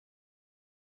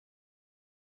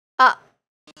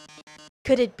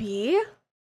 Could it be?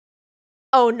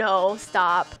 Oh no,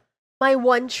 stop. My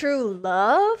one true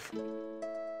love?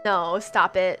 No,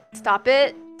 stop it. Stop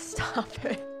it. Stop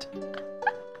it.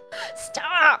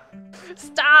 Stop!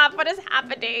 Stop! What is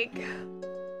happening?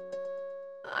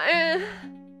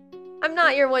 I'm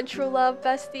not your one true love,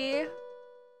 bestie.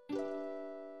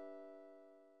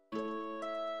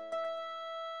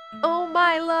 Oh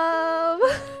my love,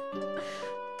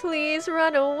 please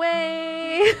run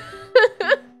away.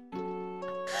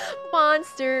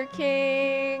 Monster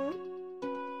King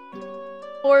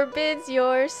forbids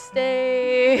your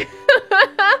stay.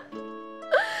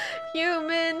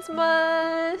 Humans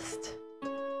must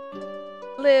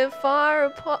live far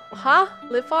apart. Huh?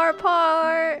 Live far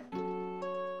apart.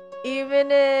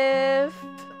 Even if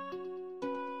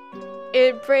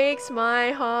it breaks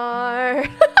my heart.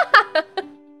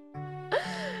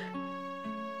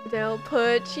 They'll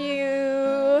put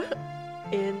you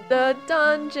in the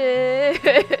dungeon.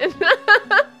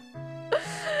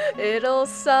 It'll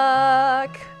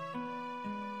suck.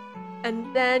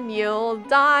 And then you'll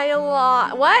die a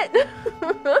lot. What?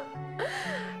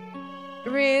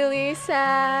 Really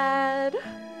sad.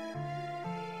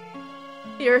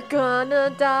 You're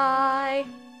gonna die.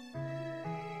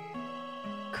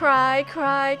 Cry,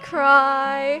 cry,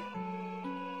 cry.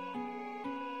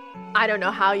 I don't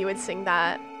know how you would sing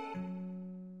that.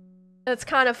 That's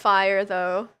kind of fire,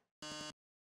 though.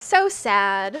 So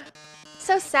sad.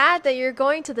 So sad that you're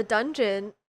going to the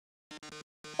dungeon.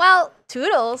 Well,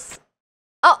 toodles.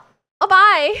 Oh,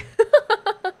 bye.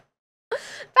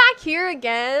 Back here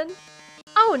again.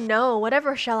 Oh no,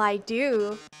 whatever shall I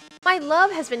do? My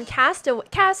love has been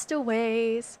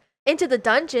castaways into the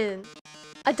dungeon.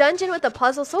 A dungeon with a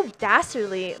puzzle so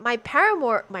dastardly, my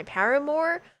paramour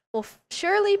will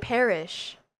surely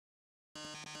perish.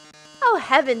 Oh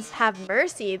heavens have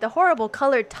mercy, the horrible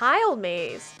colored tile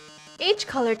maze. Each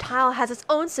colored tile has its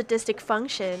own sadistic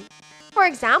function. For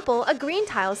example, a green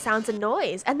tile sounds a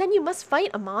noise, and then you must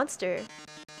fight a monster.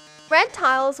 Red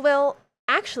tiles will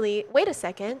Actually, wait a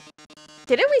second.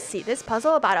 Didn't we see this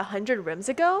puzzle about 100 rooms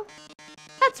ago?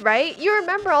 That's right, you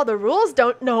remember all the rules,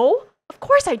 don't know? Of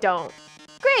course I don't.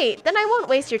 Great, then I won't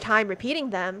waste your time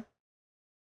repeating them.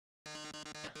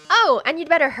 Oh, and you'd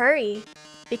better hurry.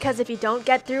 Because if you don't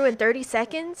get through in 30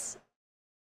 seconds...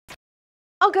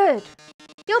 Oh good.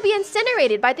 You'll be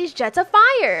incinerated by these jets of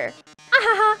fire. Ah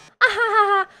ha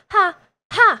ha ha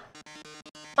ha.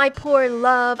 My poor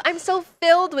love, I'm so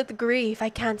filled with grief I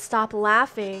can't stop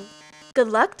laughing. Good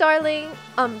luck, darling.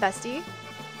 Bestie.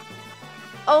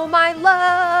 Oh my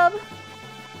love.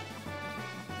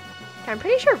 Okay, I'm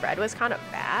pretty sure red was kind of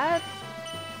bad.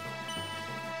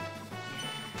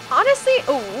 Honestly,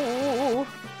 ooh.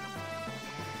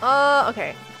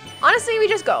 Okay. Honestly, we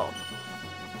just go.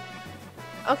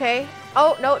 Okay.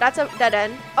 Oh, no, that's a dead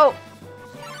end. Oh.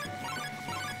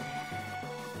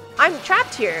 I'm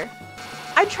trapped here.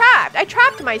 I'm trapped. I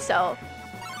trapped myself.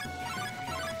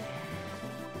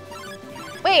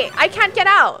 Wait, I can't get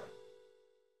out.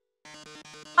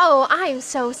 Oh, I'm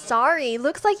so sorry.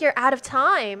 Looks like you're out of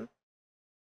time.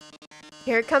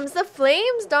 Here comes the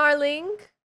flames, darling.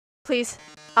 Please,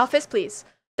 Alphys, please.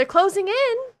 They're closing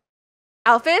in.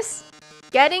 Alphys,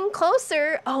 getting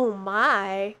closer. Oh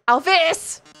my.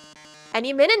 Alphys!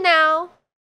 Any minute now.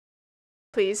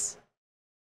 Please.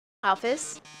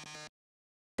 Alphys. ...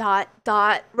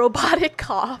 robotic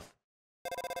cough.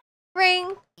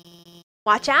 Ring.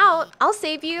 Watch out. I'll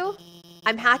save you.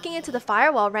 I'm hacking into the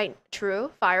firewall right.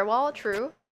 True. Firewall.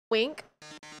 True. Wink.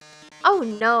 Oh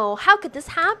no. How could this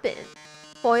happen?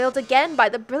 Foiled again by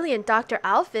the brilliant Dr.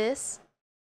 Alphys.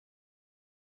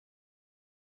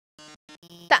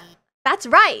 That's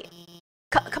right.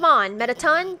 Come on,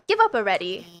 Mettaton. Give up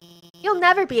already. You'll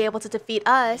never be able to defeat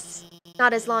us.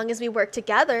 Not as long as we work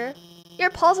together.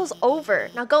 Your puzzle's over.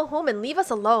 Now go home and leave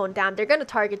us alone. Damn, they're gonna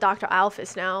target Dr.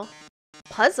 Alphys now.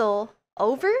 Puzzle?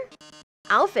 Over?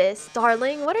 Alphys,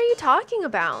 darling, what are you talking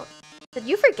about? Did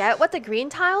you forget what the green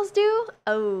tiles do?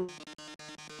 Oh.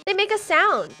 They make a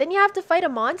sound. Then you have to fight a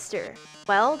monster.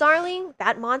 Well, darling,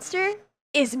 that monster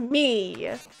is me.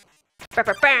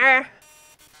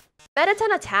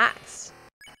 Mettaton attacks.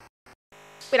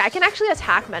 Wait, I can actually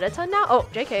attack Mettaton now? Oh,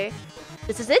 JK.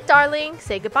 This is it, darling.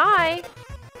 Say goodbye.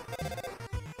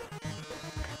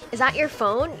 Is that your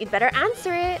phone? You'd better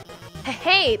answer it.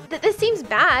 Hey, this seems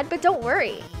bad, but don't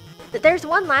worry. There's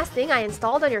one last thing I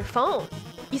installed on your phone.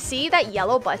 You see that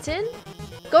yellow button?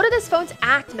 Go to this phone's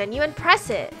act menu and press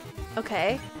it.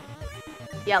 Okay.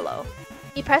 Yellow.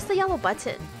 You press the yellow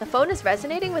button. The phone is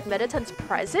resonating with Mettaton's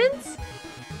presence?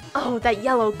 Oh, that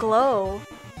yellow glow.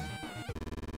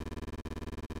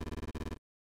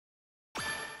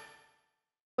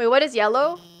 Wait, what is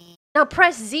yellow? Now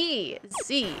press Z.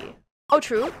 Z. Oh,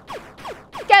 true.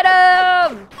 Get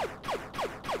him!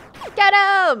 Get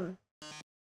him!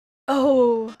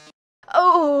 Oh.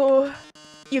 Oh.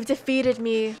 You've defeated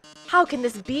me. How can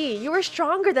this be? You were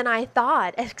stronger than I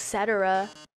thought, etc.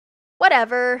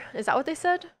 Whatever. Is that what they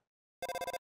said?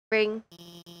 Ring.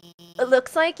 It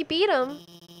looks like you beat him.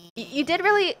 You did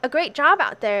really a great job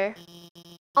out there.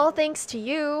 All thanks to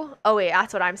you. Oh wait,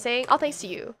 that's what I'm saying. All thanks to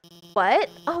you. What?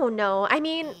 Oh no, I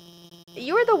mean,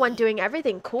 you were the one doing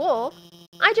everything cool.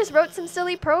 I just wrote some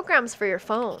silly programs for your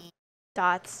phone.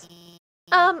 Dots.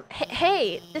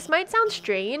 Hey, this might sound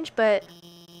strange, but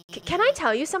can I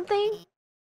tell you something?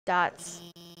 Dots.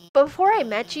 Before I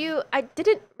met you, I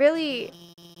didn't really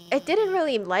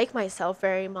like myself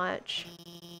very much.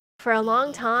 For a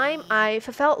long time, I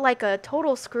felt like a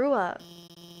total screw up.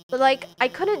 But like, I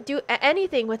couldn't do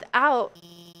anything without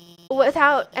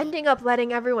ending up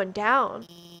letting everyone down.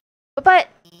 But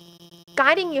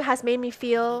guiding you has made me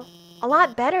feel a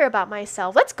lot better about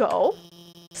myself. Let's go!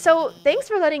 So, thanks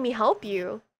for letting me help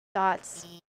you. Dots.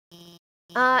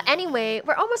 Anyway,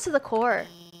 we're almost to the core.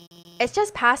 It's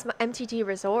just past my MTT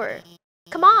Resort.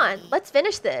 Come on, let's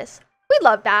finish this. We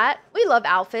love that. We love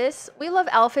Alphys. We love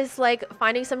Alphys, like,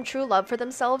 finding some true love for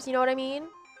themselves, you know what I mean?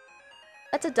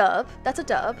 That's a dub. That's a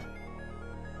dub.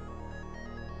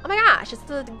 Oh my gosh, it's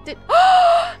the...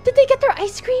 Did they get their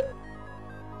ice cream?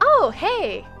 Oh,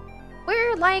 hey.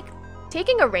 We're, like,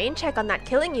 taking a rain check on that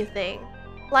killing you thing.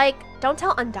 Like, don't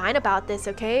tell Undyne about this,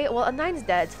 okay? Well, Undyne's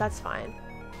dead, so that's fine.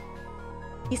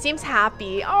 He seems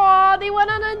happy. Oh, they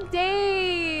went on a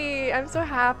date. I'm so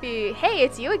happy. Hey,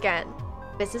 it's you again.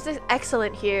 Business is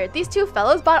excellent here. These two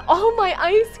fellows bought all my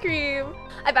ice cream.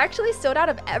 I've actually sold out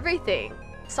of everything.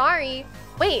 Sorry.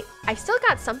 Wait, I still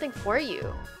got something for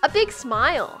you. A big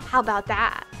smile. How about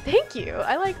that? Thank you.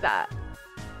 I like that.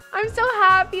 I'm so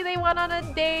happy they went on a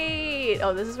date.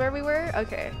 Oh, this is where we were?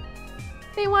 Okay.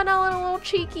 They went on a little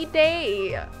cheeky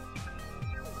date.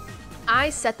 I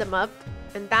set them up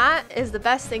And that is the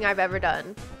best thing I've ever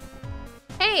done.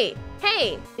 Hey,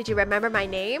 hey, did you remember my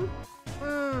name?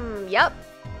 Yep.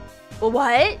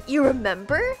 What? You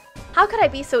remember? How could I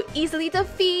be so easily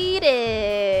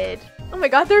defeated? Oh my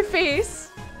god, their face.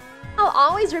 I'll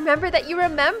always remember that you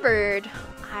remembered.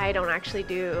 I don't actually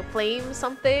do. Flame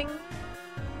something?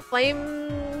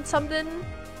 Flame something?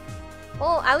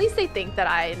 Well, at least they think that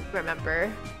I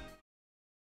remember.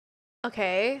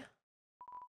 Okay.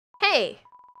 Hey,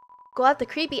 go up the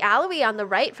creepy alleyway on the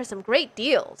right for some great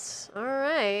deals. All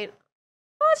right.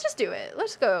 Well, let's just do it.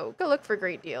 Let's go. Go look for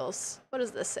great deals. What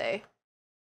does this say?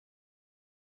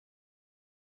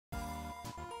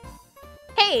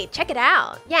 Hey, check it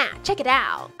out. Yeah, check it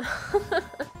out.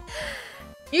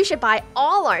 You should buy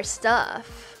all our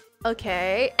stuff.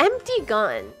 Okay. Empty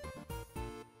gun.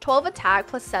 12 attack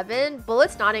plus 7.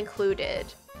 Bullets not included.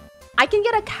 I can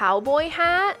get a cowboy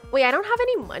hat. Wait, I don't have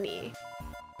any money.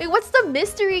 Wait, what's the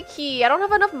mystery key? I don't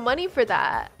have enough money for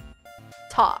that.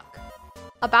 Talk.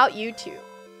 About you two.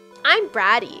 I'm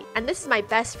Bratty, and this is my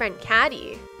best friend,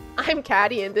 Caddy. I'm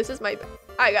Caddy, and this is my...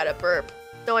 I gotta burp.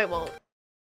 No, I won't.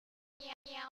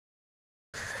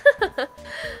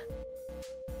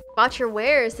 Watch your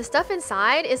wares. The stuff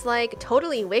inside is like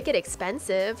totally wicked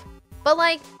expensive. But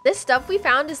like, this stuff we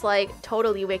found is like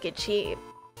totally wicked cheap.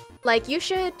 Like, you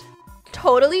should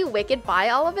totally wicked buy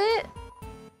all of it.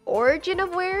 Origin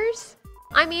of wares?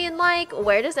 I mean, like,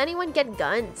 where does anyone get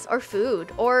guns or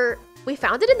food? Or we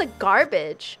found it in the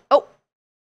garbage. Oh.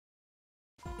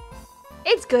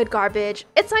 It's good garbage.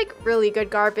 It's like really good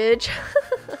garbage.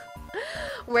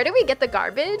 Where do we get the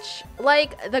garbage?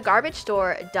 Like, the garbage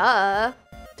store, duh.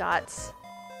 Dots.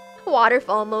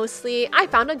 Waterfall mostly. I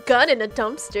found a gun in a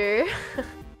dumpster.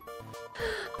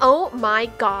 Oh my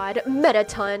god,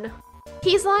 Metaton.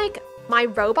 He's like my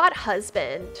robot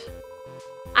husband.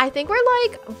 I think we're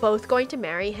like both going to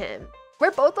marry him.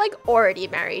 We're both like already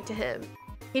married to him.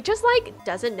 He just like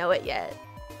doesn't know it yet.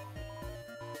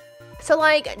 So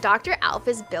like Dr.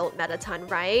 Alphys built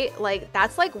Metaton, right? Like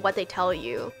that's like what they tell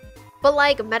you. But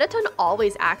like Metaton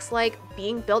always acts like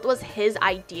being built was his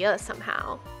idea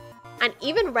somehow. And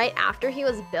even right after he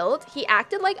was built, he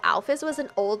acted like Alphys was an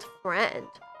old friend.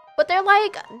 But they're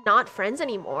like not friends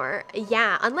anymore.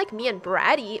 Yeah, unlike me and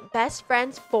Bratty, best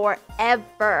friends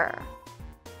forever.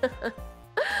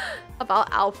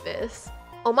 About Alphys.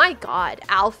 Oh my god,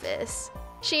 Alphys.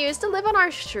 She used to live on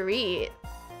our street.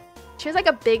 She was like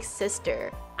a big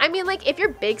sister. I mean, like if your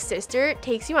big sister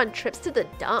takes you on trips to the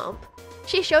dump,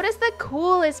 she showed us the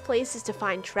coolest places to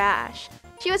find trash.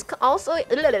 She was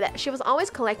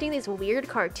always collecting these weird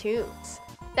cartoons.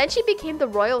 Then she became the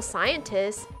royal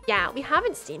scientist. Yeah, we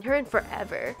haven't seen her in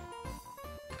forever.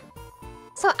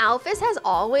 So Alphys has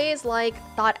always like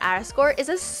thought Asgore is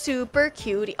a super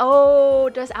cutie. Oh,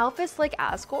 does Alphys like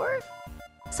Asgore?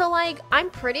 So like,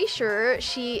 I'm pretty sure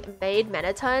she made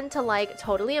Metaton to like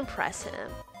totally impress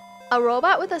him. A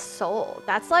robot with a soul,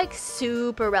 that's like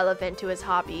super relevant to his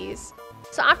hobbies.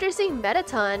 So after seeing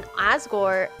Metaton,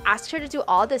 Asgore asked her to do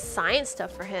all this science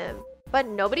stuff for him. But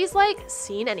nobody's like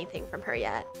seen anything from her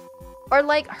yet. Or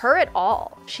like her at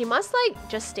all. She must like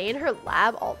just stay in her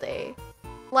lab all day.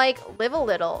 Like live a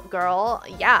little, girl.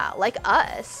 Yeah, like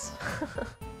us.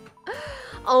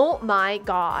 Oh my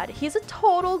god, he's a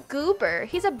total goober.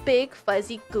 He's a big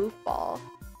fuzzy goofball.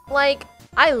 Like,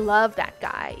 I love that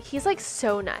guy. He's like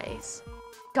so nice.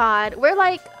 God, we're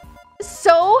like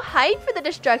so hyped for the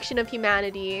destruction of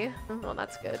humanity. Oh,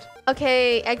 that's good.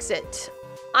 Okay, exit.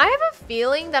 I have a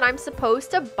feeling that I'm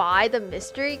supposed to buy the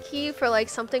mystery key for like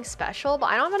something special, but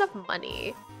I don't have enough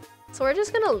money. So we're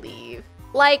just gonna leave.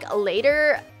 Like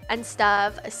later and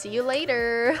stuff. See you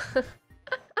later.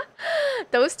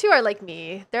 Those two are like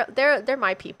me. They're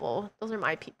my people. Those are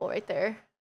my people right there.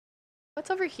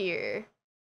 What's over here?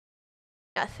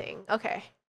 Nothing. Okay.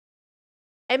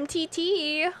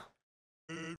 MTT.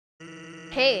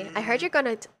 Hey, I heard you're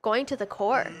going to the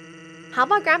core. How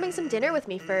about grabbing some dinner with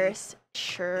me first?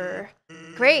 Sure.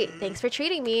 Great, thanks for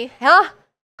treating me. Huh?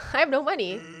 I have no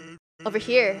money. Over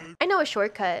here. I know a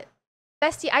shortcut.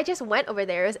 Bestie, I just went over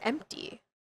there. It was empty.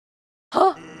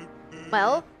 Huh?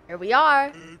 Well, here we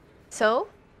are. So?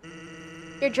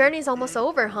 Your journey's almost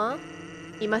over, huh?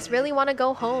 You must really want to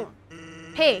go home.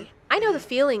 Hey, I know the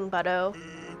feeling, buddo.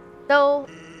 Though,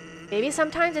 maybe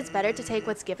sometimes it's better to take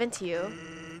what's given to you.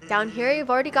 Down here, you've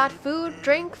already got food,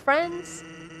 drink, friends.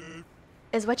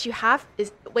 Is what you have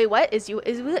wait, what is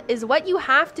what you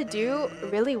have to do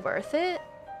really worth it?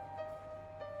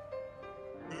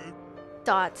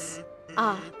 Dots.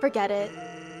 Ah, forget it.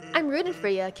 I'm rooting for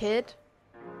you, kid.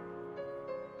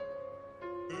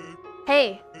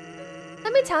 Hey,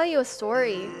 let me tell you a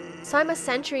story. So I'm a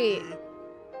sentry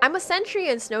I'm a sentry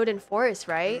in Snowden Forest,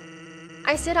 right?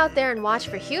 I sit out there and watch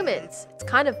for humans. It's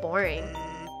kind of boring.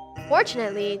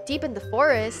 Fortunately, deep in the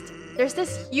forest, there's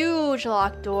this huge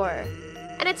locked door.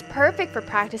 And it's perfect for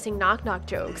practicing knock-knock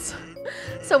jokes.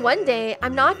 So one day,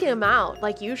 I'm knocking them out,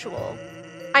 like usual.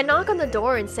 I knock on the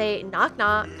door and say, knock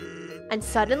knock. And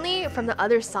suddenly, from the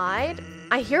other side,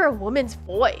 I hear a woman's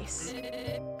voice.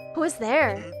 Who is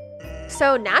there?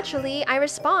 So naturally, I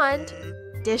respond,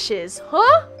 dishes,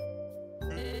 huh?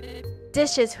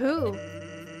 Dishes who?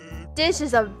 This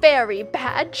is a very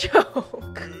bad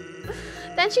joke.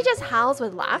 Then she just howls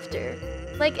with laughter.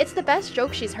 Like it's the best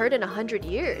joke she's heard in 100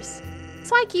 years.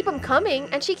 So I keep them coming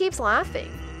and she keeps laughing.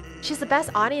 She's the best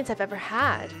audience I've ever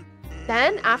had.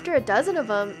 Then, after a dozen of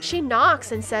them, she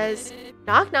knocks and says,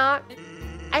 knock knock.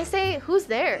 I say, who's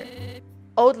there?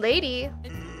 Old lady.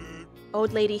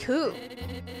 Old lady who?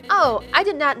 Oh, I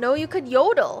did not know you could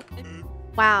yodel.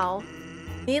 Wow.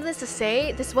 Needless to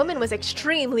say, this woman was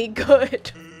extremely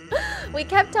good. We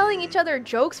kept telling each other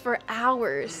jokes for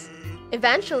hours.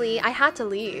 Eventually, I had to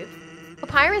leave.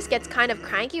 Papyrus gets kind of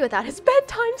cranky without his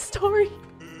bedtime story.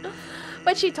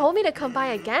 But she told me to come by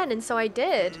again, and so I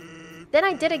did. Then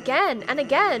I did again and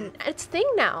again. It's a thing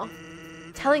now.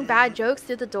 Telling bad jokes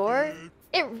through the door,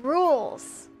 it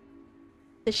rules.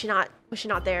 Was she not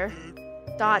there?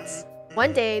 Dots.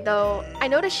 One day, though, I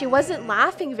noticed she wasn't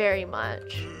laughing very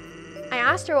much. I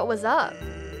asked her what was up.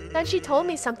 Then she told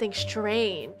me something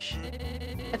strange.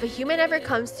 If a human ever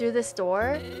comes through this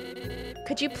door,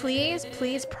 could you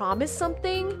please promise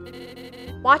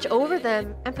something? Watch over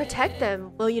them and protect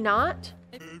them, will you not?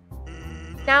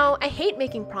 Now, I hate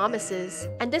making promises,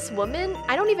 and this woman,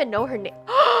 I don't even know her name.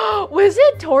 Was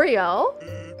it Toriel?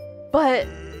 But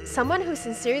someone who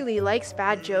sincerely likes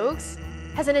bad jokes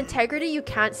has an integrity you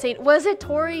can't say. Was it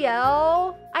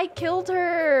Toriel? I killed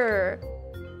her.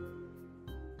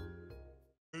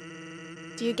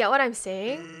 Do you get what I'm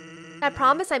saying? That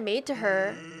promise I made to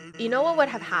her, you know what would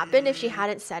have happened if she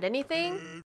hadn't said anything?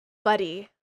 Buddy.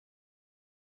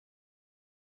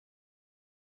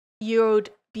 You'd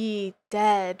be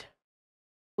dead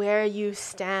where you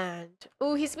stand.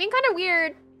 Ooh, he's being kind of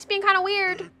weird. He's being kind of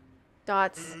weird.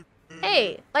 Dots.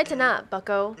 Hey, lighten up,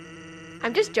 bucko.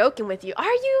 I'm just joking with you. Are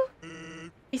you?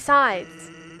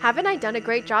 Besides, haven't I done a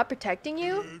great job protecting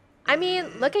you? I mean,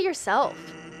 look at yourself.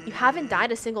 You haven't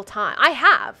died a single time. I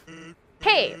have.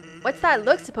 Hey, what's that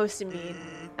look supposed to mean?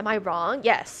 Am I wrong?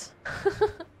 Yes.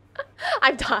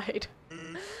 I've died.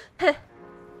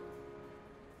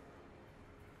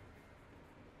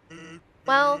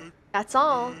 Well, that's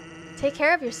all. Take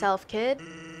care of yourself, kid.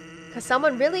 Because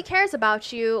someone really cares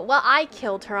about you. Well, I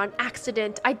killed her on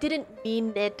accident. I didn't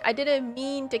mean it. I didn't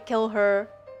mean to kill her.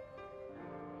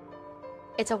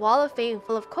 It's a wall of fame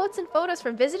full of quotes and photos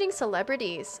from visiting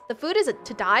celebrities. The food is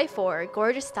to die for.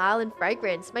 Gorgeous style and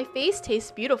fragrance. My face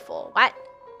tastes beautiful. What?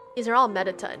 These are all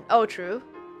Metaton. Oh, true.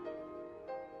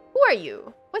 Who are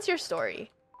you? What's your story?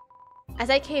 As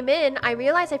I came in, I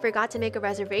realized I forgot to make a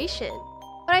reservation.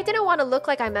 But I didn't want to look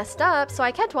like I messed up, so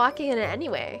I kept walking in it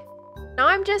anyway. Now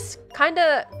I'm just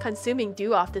kinda consuming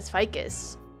dew off this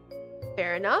ficus.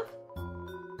 Fair enough.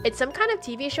 It's some kind of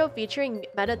TV show featuring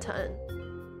Metaton.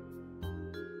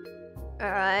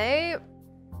 Alright.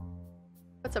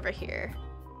 What's over here?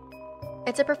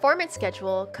 It's a performance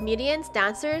schedule. Comedians,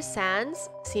 dancers, sands.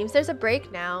 Seems there's a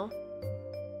break now.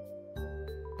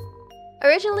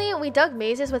 Originally, we dug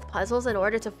mazes with puzzles in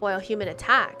order to foil human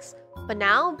attacks. But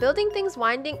now, building things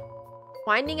winding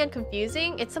and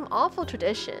confusing, it's some awful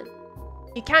tradition.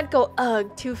 You can't go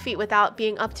 2 feet without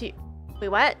being up to... Wait,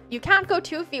 what? You can't go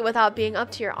 2 feet without being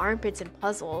up to your armpits in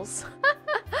puzzles.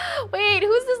 Wait,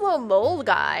 who's this little mole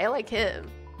guy? I like him.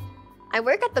 I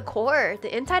work at the core.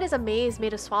 The inside is a maze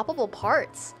made of swappable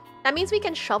parts. That means we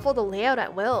can shuffle the layout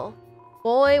at will.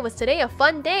 Boy, was today a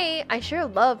fun day. I sure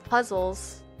love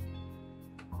puzzles.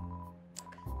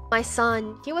 My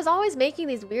son, he was always making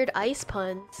these weird ice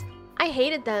puns. I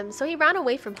hated them, so he ran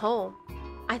away from home.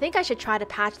 I think I should try to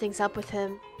patch things up with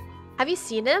him. Have you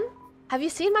seen him? Have you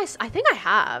seen my... I think I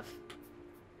have.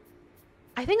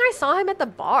 I think I saw him at the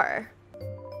bar.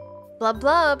 Blub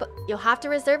blub, you'll have to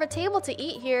reserve a table to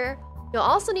eat here. You'll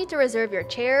also need to reserve your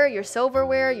chair, your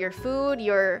silverware, your food,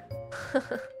 your...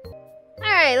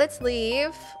 Alright, let's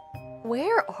leave.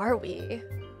 Where are we?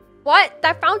 What?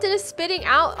 That fountain is spitting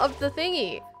out of the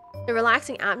thingy. The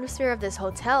relaxing atmosphere of this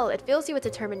hotel, it fills you with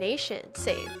determination.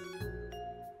 Save.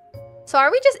 So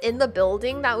are we just in the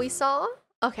building that we saw?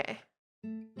 Okay.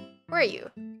 Where are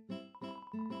you?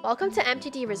 Welcome to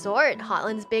MTD Resort,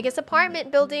 Hotland's biggest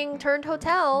apartment building turned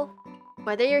hotel.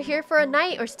 Whether you're here for a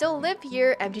night or still live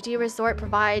here, MTD Resort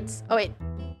provides... Oh wait.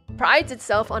 prides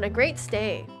itself on a great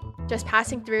stay. Just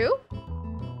passing through?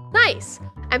 Nice!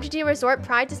 MTT Resort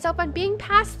prides itself on being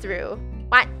passed through.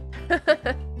 What?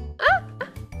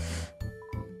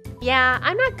 Yeah,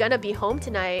 I'm not gonna be home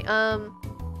tonight.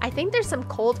 I think there's some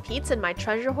cold pizza in my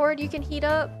treasure hoard you can heat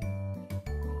up.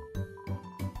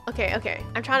 Okay.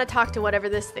 I'm trying to talk to whatever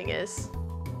this thing is.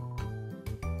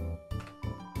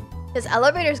 His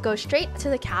elevators go straight to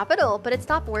the capital, but it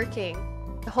stopped working.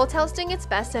 The hotel's doing its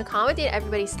best to accommodate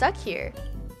everybody stuck here.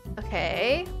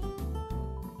 Okay.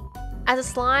 As a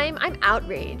slime, I'm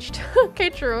outraged.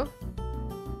 Okay, true.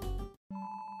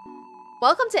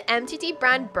 Welcome to MTT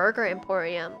Brand Burger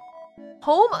Emporium.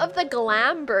 Home of the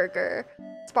Glam Burger.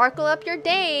 Sparkle up your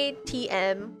day,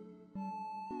 TM.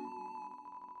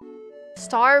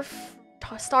 Starfate.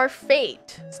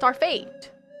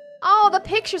 Oh, the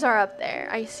pictures are up there.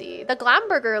 I see. The Glam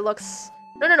Burger looks...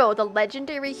 No. The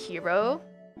legendary hero.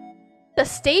 The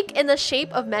steak in the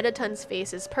shape of Mettaton's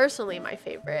face is personally my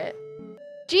favorite.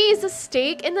 Geez, the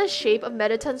steak in the shape of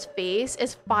Mettaton's face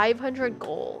is 500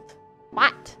 gold.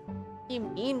 What do you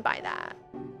mean by that?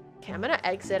 Okay, I'm gonna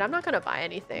exit. I'm not gonna buy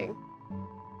anything.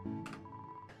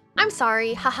 I'm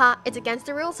sorry. Haha, it's against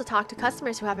the rules to talk to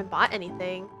customers who haven't bought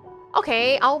anything.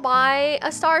 Okay, I'll buy a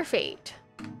Starfate.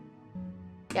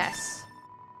 Yes.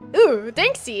 Ooh,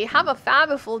 thanksy. Have a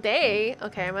fabulous day.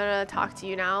 Okay, I'm gonna talk to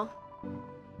you now.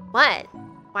 What?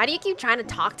 Why do you keep trying to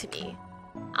talk to me?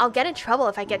 I'll get in trouble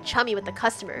if I get chummy with the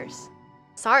customers.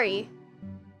 Sorry.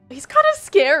 He's kind of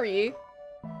scary.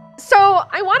 So,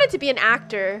 I wanted to be an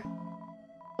actor.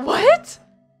 What?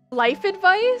 Life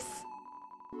advice?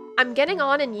 I'm getting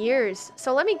on in years,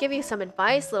 so let me give you some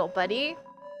advice, little buddy.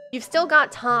 You've still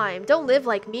got time. Don't live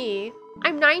like me.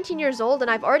 I'm 19 years old and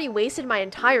I've already wasted my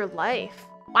entire life.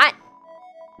 What?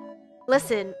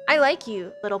 Listen, I like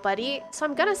you, little buddy, so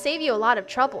I'm gonna save you a lot of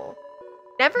trouble.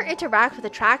 Never interact with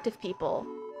attractive people.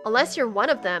 Unless you're one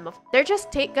of them, they're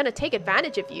just gonna take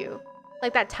advantage of you.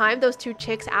 Like that time those two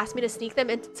chicks asked me to sneak them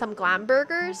into some glam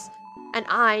burgers, and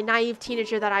I, naive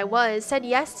teenager that I was, said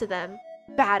yes to them.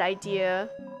 Bad idea.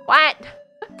 What?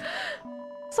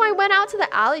 So I went out to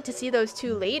the alley to see those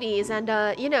two ladies and,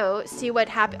 you know, see what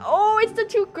happened. Oh, it's the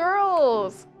two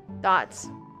girls! Dots.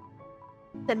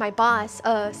 Then my boss,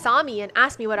 saw me and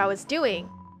asked me what I was doing.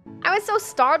 I was so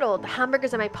startled, the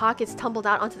hamburgers in my pockets tumbled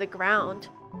out onto the ground.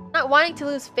 Not wanting to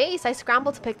lose face, I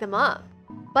scrambled to pick them up.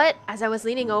 But as I was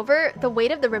leaning over, the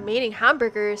weight of the remaining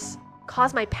hamburgers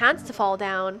caused my pants to fall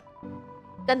down.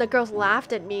 Then the girls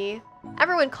laughed at me.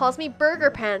 Everyone calls me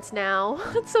Burger Pants now.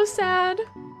 It's so sad.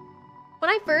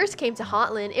 When I first came to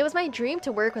Hotland, it was my dream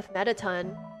to work with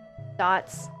Mettaton.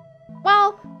 Dots.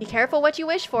 Well, be careful what you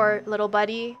wish for, little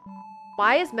buddy.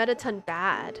 Why is Mettaton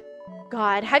bad?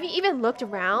 God, have you even looked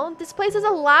around? This place is a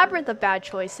labyrinth of bad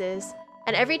choices.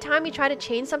 And every time we try to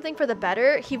change something for the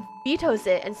better, he vetoes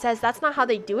it and says that's not how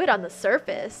they do it on the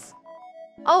surface.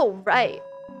 Oh, right.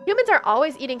 Humans are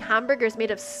always eating hamburgers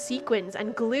made of sequins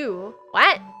and glue.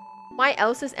 What? Why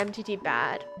else is MTT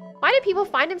bad? Why do people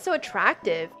find him so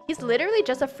attractive? He's literally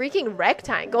just a freaking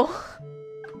rectangle.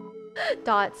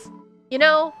 Dots. You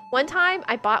know, one time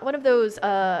I bought one of those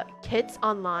kits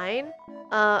online.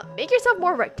 Make yourself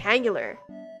more rectangular.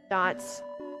 Dots.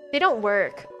 They don't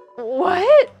work.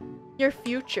 What? Your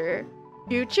future.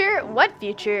 Future? What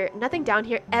future? Nothing down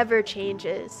here ever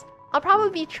changes. I'll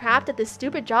probably be trapped at this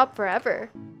stupid job forever.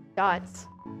 Dots.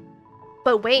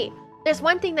 But wait, there's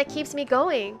one thing that keeps me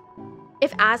going.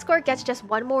 If Asgore gets just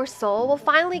one more soul, we'll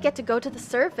finally get to go to the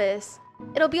surface.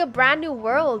 It'll be a brand new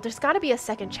world. There's gotta be a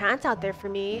second chance out there for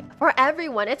me. For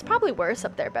everyone. It's probably worse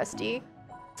up there, bestie.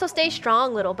 So stay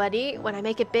strong, little buddy. When I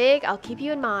make it big, I'll keep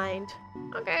you in mind.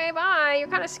 Okay, bye. You're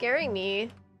kind of scaring me.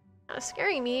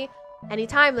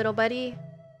 Anytime, little buddy.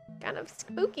 Kind of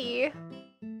spooky.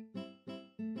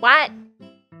 What?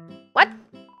 What?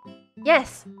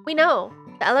 Yes, we know.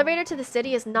 The elevator to the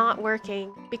city is not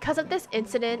working. Because of this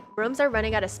incident, rooms are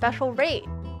running at a special rate.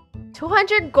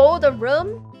 200 gold a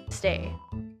room? Stay.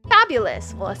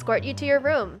 Fabulous. We'll escort you to your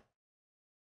room.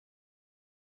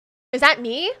 Is that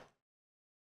me?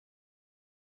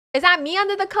 Is that me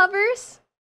under the covers?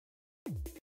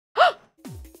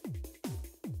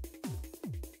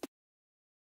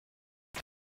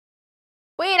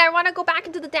 Wait, I want to go back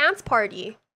into the dance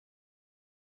party.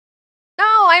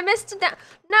 No, I missed the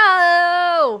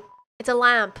No! It's a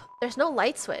lamp. There's no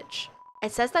light switch.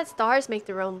 It says that stars make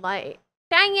their own light.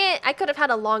 Dang it, I could have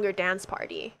had a longer dance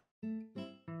party.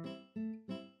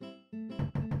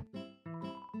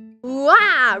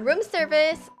 Wow, room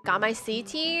service. Got my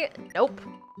CT? Nope.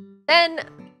 Then,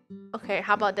 okay,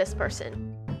 how about this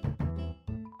person?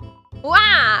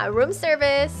 Wow, room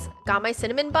service. Got my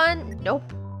cinnamon bun?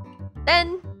 Nope.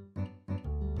 Then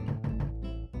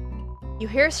you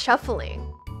hear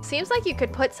shuffling. Seems like you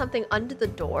could put something under the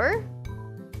door.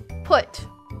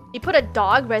 You put a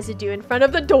dog residue in front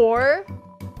of the door.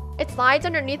 It slides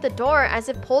underneath the door as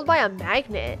if pulled by a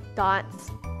magnet.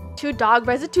 Dots. 2 dog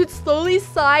residues slowly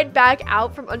slide back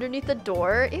out from underneath the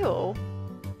door. Ew.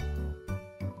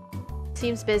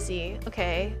 Seems busy.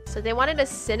 Okay, so they wanted a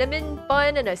cinnamon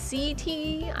bun and a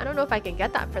CT. I don't know if I can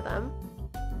get that for them.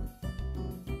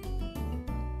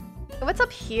 What's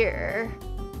up here?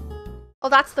 Oh,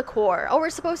 that's the core. Oh, we're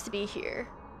supposed to be here.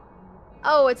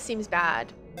 Oh, it seems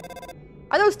bad.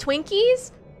 Are those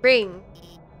Twinkies? Ring.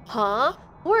 Huh?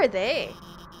 Who are they?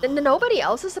 Then nobody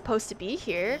else is supposed to be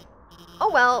here. Oh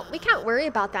well, we can't worry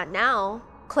about that now.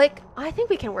 Click. I think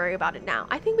we can worry about it now.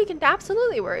 I think we can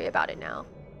absolutely worry about it now.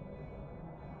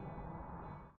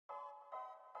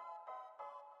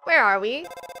 Where are we?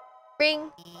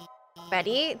 Ring.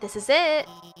 Ready? This is it.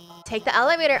 Take the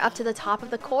elevator up to the top of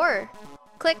the core.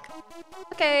 Click.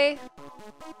 Okay.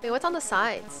 Wait, what's on the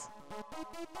sides?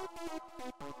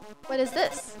 What is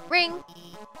this? Ring.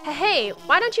 Hey,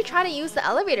 why don't you try to use the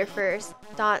elevator first?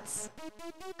 Dots.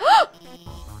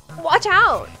 Watch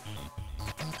out!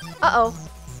 Uh-oh.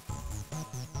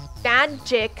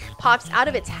 Magic pops out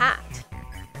of its hat.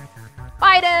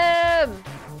 Fight him!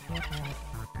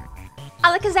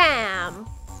 Alakazam!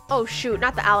 Oh shoot,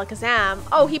 not the Alakazam.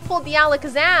 Oh, he pulled the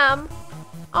Alakazam!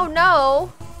 Oh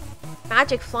no!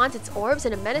 Magic flaunts its orbs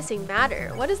in a menacing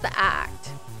manner. What is the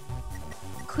act?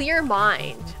 Clear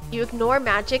mind. You ignore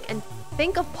magic and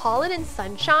think of pollen and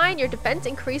sunshine. Your defense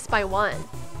increased by 1.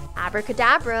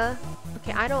 Abracadabra.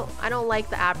 Okay, I don't like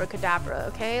the abracadabra,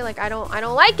 okay? Like I don't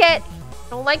like it! I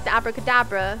don't like the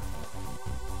abracadabra.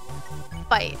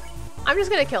 Fight. I'm just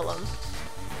gonna kill him.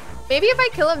 Maybe if I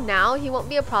kill him now, he won't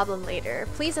be a problem later.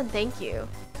 Please and thank you.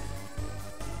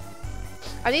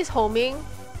 Are these homing?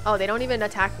 Oh, they don't even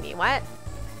attack me. What?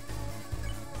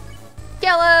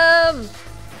 Kill him!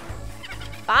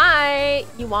 Bye!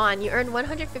 You won. You earned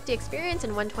 150 experience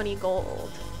and 120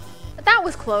 gold. But that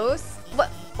was close. What?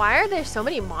 Why are there so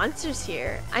many monsters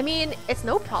here? I mean, it's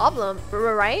no problem,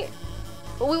 right?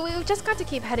 We've just got to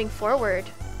keep heading forward.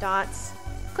 Dots.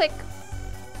 Click.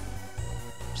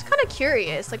 Just kind of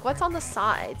curious, like what's on the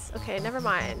sides? Okay, never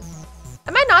mind.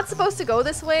 Am I not supposed to go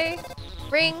this way?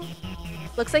 Ring.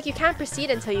 Looks like you can't proceed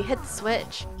until you hit the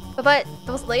switch. But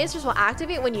those lasers will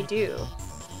activate when you do.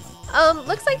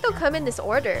 Looks like they'll come in this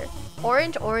order.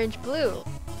 Orange, orange, blue.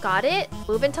 Got it?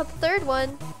 Move until the 3rd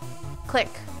one. Click.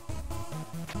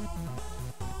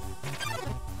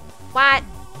 What?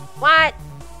 What?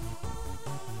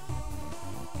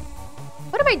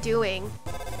 What am I doing?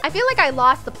 I feel like I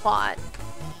lost the plot.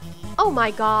 Oh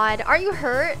my god, are you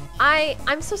hurt?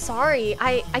 I'm so sorry.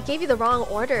 I gave you the wrong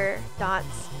order.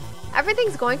 Dots.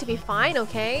 Everything's going to be fine,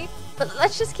 okay? But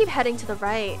let's just keep heading to the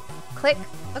right. Click.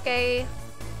 Okay.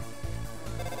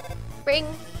 Ring.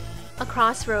 A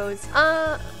crossroads.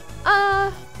 Try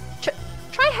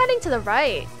heading to the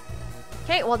right.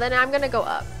 Okay, well then I'm gonna go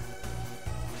up.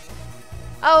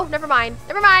 Oh, never mind.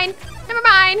 Never mind. Never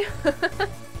mind.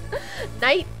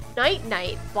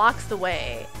 Night blocks the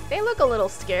way. They look a little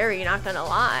scary, not gonna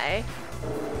lie.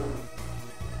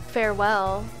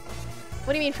 Farewell.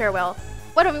 What do you mean farewell?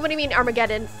 What do you mean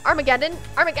Armageddon? Armageddon?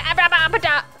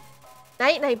 Armageddon?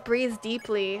 Night breathes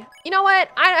deeply. You know what?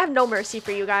 I have no mercy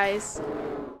for you guys.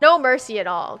 No mercy at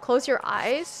all. Close your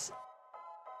eyes.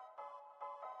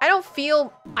 I don't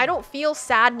feel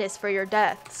sadness for your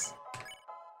deaths.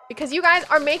 Because you guys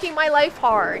are making my life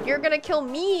hard. You're gonna kill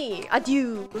me.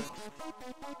 Adieu.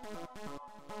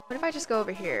 What if I just go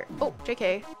over here? Oh,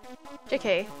 JK.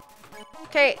 JK.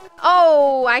 Okay.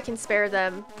 Oh, I can spare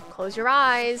them. Close your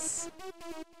eyes.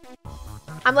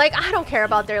 I'm like, I don't care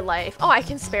about their life. Oh, I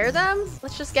can spare them?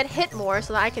 Let's just get hit more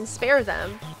so that I can spare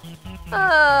them.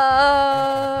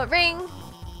 Ring.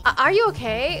 Are you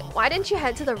okay? Why didn't you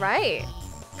head to the right?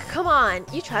 Come on,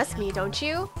 you trust me, don't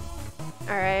you?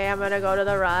 Alright, I'm gonna go to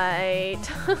the right.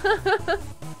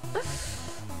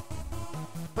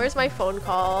 Where's my phone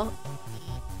call?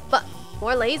 But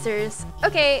more lasers.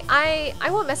 Okay, I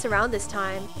won't mess around this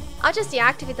time. I'll just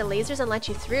deactivate the lasers and let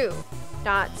you through.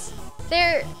 Dots.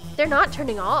 They're not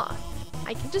turning off.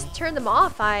 I can just turn them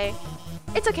off.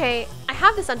 It's okay. I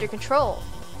have this under control.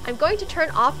 I'm going to turn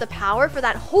off the power for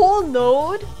that whole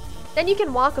node. Then you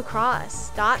can walk across.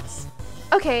 Dots.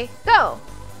 Okay, go.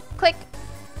 Click.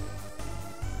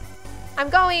 I'm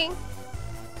going.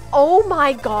 Oh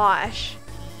my gosh.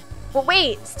 Well,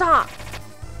 wait, stop.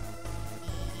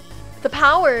 The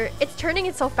power, it's turning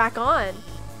itself back on.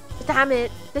 Damn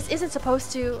it, this isn't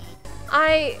supposed to.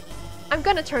 I'm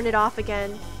gonna turn it off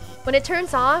again. When it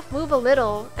turns off, move a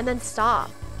little and then stop.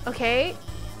 Okay?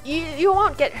 You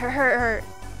won't get hurt.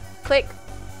 Click.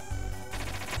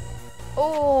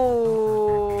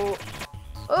 Oh.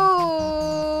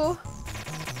 Oh.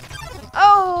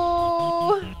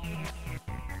 Oh.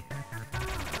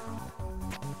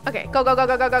 Okay, go.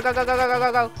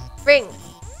 Ring.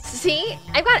 See?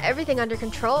 I've got everything under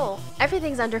control.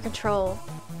 Everything's under control.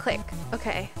 Click.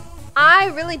 Okay. I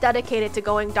really dedicated to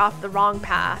going off the wrong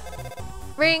path.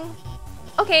 Ring.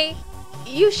 Okay.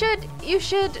 You should,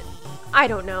 I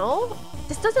don't know.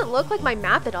 This doesn't look like my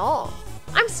map at all.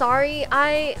 I'm sorry.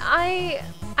 I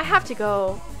have to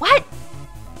go. What?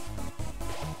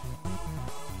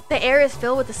 The air is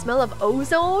filled with the smell of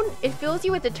ozone? It fills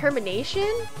you with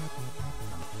determination?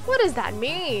 What does that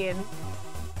mean?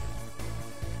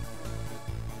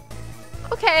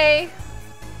 Okay.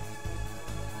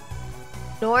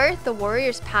 North, the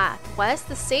warrior's path. West,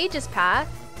 the sage's path.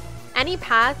 Any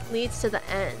path leads to the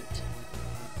end.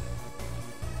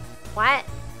 What?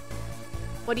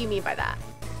 What do you mean by that?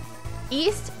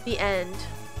 East, the end.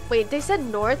 Wait, they said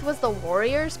north was the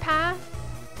warrior's path?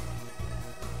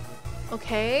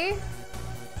 Okay.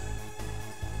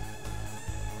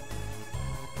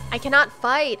 I cannot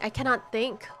fight. I cannot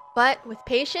think. But with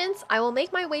patience, I will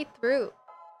make my way through.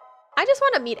 I just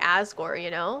want to meet Asgore,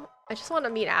 you know? I just want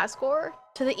to meet Asgore.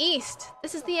 To the east.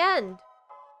 This is the end.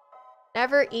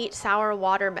 Never eat sour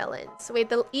watermelons. Wait,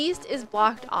 the east is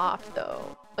blocked off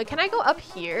though. Wait, can I go up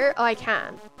here? Oh, I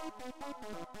can.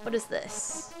 What is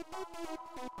this?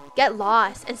 Get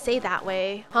lost and stay that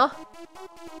way. Huh?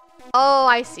 Oh,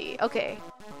 I see. Okay.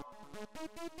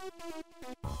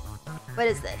 What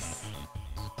is this?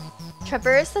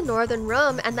 Traverse the northern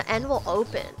room and the end will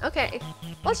open. Okay.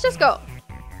 Let's just go.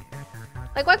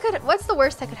 Like, what's the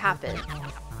worst that could happen?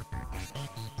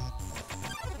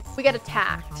 We get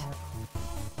attacked.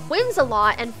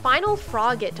 Whimsalot and Final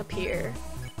Frogget appear.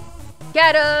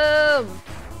 Get him!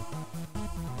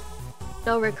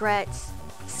 No regrets.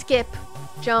 Skip.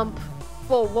 Jump.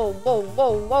 Whoa.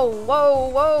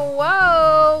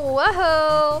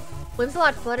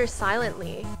 Whimsalot flutters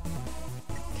silently.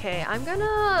 Okay, I'm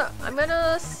gonna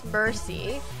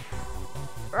Mercy.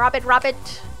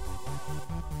 Rabbit.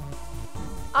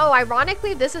 Oh,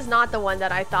 ironically, this is not the one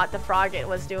that I thought the Frogget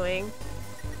was doing.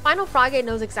 Final Frogget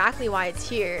knows exactly why it's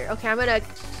here. Okay, I'm gonna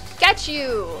get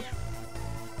you!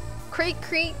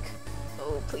 Creak.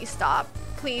 Oh, please stop.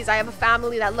 Please, I have a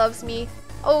family that loves me.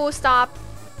 Oh, stop.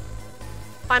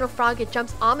 Final Frogget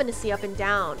jumps ominously up and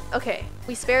down. Okay,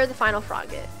 we spare the Final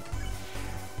Frogget.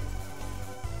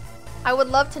 I would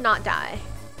love to not die.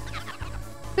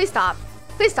 Please stop.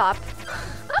 Please stop.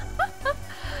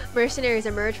 Mercenaries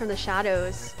emerge from the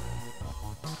shadows.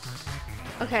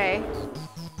 Okay.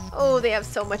 Oh, they have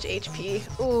so much HP.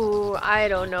 Ooh, I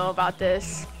don't know about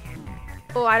this.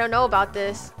 Oh, I don't know about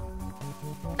this.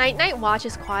 Night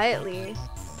watches quietly.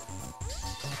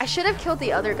 I should have killed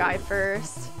the other guy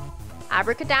first.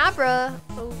 Abracadabra.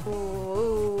 Ooh.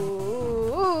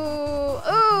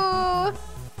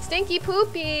 Stinky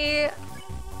poopy.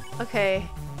 Okay.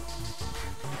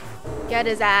 Get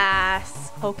his ass.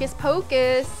 Hocus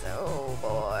pocus. Oh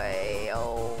boy.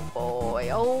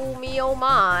 Oh me, oh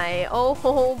my. Oh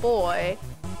boy.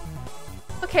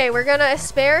 Okay, we're gonna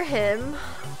spare him.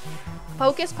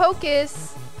 Hocus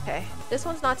pocus. Okay, this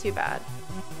one's not too bad.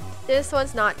 This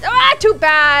one's not too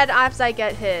bad as I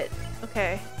get hit.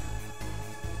 Okay.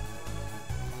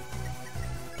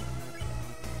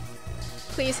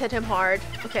 Please hit him hard.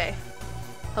 Okay.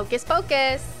 Hocus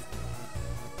pocus.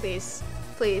 Please.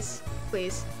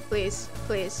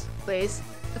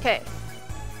 Okay.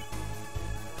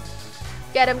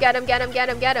 Get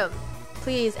him.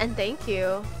 Please and thank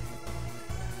you.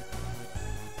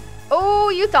 Oh,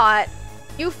 you thought.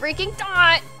 You freaking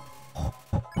thought.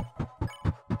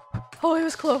 Oh, it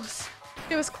was close.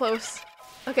 It was close.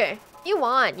 Okay. You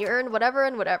won. You earned whatever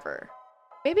and whatever.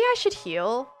 Maybe I should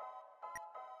heal.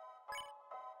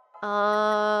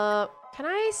 Can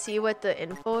I see what the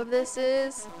info of this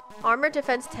is? Armor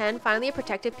defense 10, finally a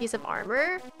protected piece of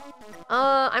armor.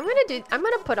 I'm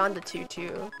gonna put on the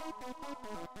tutu.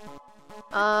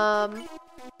 I'm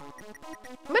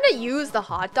gonna use the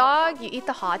hot dog. You eat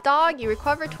the hot dog, you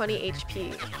recover 20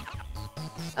 HP.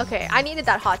 Okay, I needed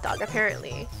that hot dog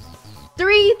apparently.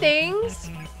 3 things?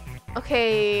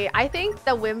 Okay, I think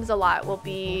the Whimsalot will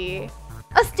be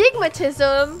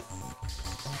astigmatism.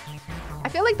 I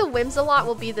feel like the Whimsalot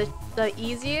will be the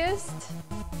easiest.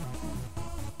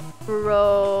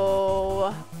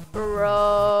 Bro.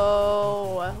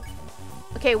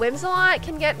 Okay, Whimsalot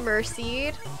can get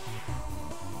mercied.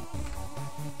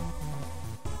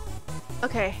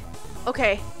 Okay.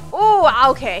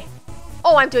 Oh, okay.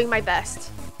 Oh, I'm doing my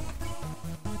best.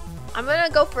 I'm gonna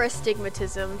go for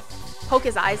astigmatism. Poke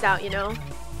his eyes out, you know?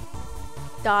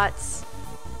 Dots.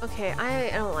 Okay,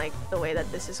 I don't like the way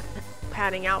that this is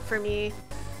panning out for me.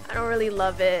 I don't really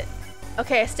love it.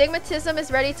 Okay, astigmatism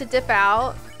is ready to dip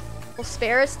out. We'll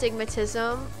spare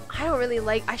astigmatism. I don't really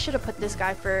like... I should have put this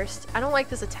guy first. I don't like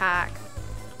this attack.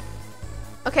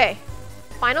 Okay.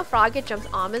 Final Frogget jumps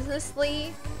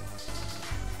ominously.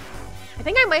 I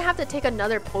think I might have to take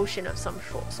another potion of some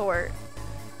sort.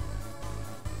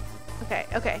 Okay,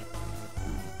 okay.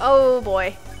 Oh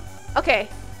boy. Okay.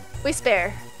 We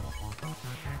spare.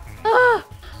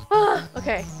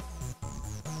 Okay.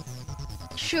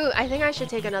 Shoot, I think I should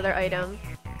take another item.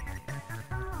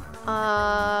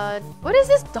 What is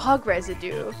this dog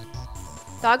residue?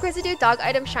 Dog residue, dog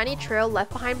item, shiny trail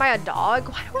left behind by a dog?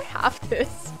 Why do I have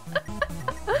this?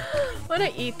 I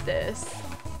wanna eat this.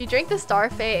 You drink the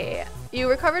Starfait. You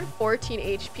recovered 14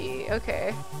 HP.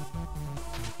 Okay.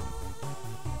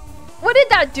 What did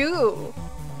that do?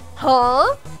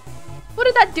 Huh? What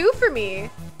did that do for me?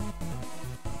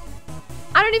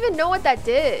 I don't even know what that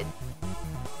did.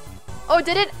 Oh,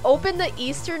 did it open the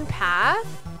eastern path?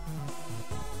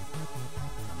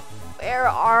 Where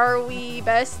are we,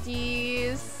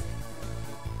 besties?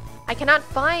 I cannot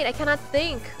find, I cannot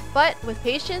think, but with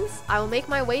patience, I will make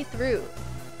my way through.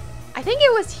 I think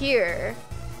it was here.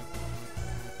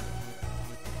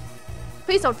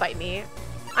 Please don't fight me.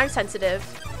 I'm sensitive.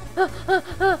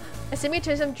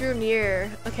 Astigmatism drew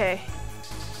near. Okay.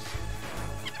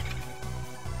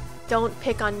 Don't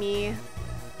pick on me.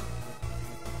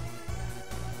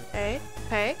 Okay,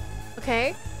 okay,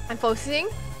 okay. I'm focusing.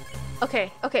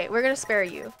 Okay, okay, we're gonna spare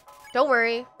you. Don't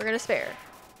worry, we're gonna spare.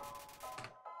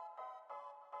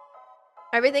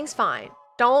 Everything's fine.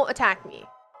 Don't attack me.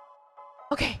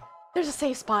 Okay, there's a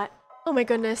safe spot. Oh my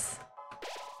goodness.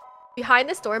 Behind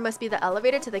this door must be the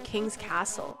elevator to the king's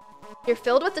castle. You're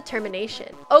filled with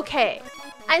determination. Okay,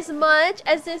 as much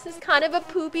as this is kind of a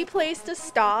poopy place to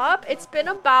stop, it's been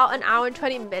about an hour and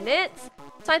 20 minutes.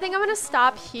 So I think I'm gonna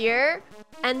stop here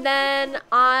and then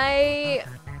I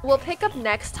will pick up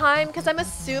next time because I'm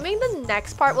assuming the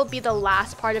next part will be the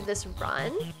last part of this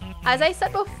run. As I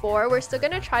said before, we're still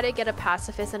gonna try to get a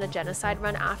pacifist and a genocide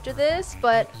run after this,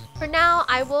 but for now,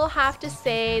 I will have to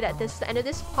say that this is the end of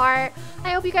this part. I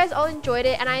hope you guys all enjoyed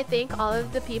it, and I thank all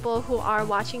of the people who are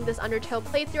watching this Undertale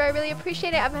playthrough. I really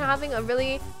appreciate it. I've been having a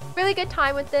really good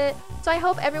time with it. So I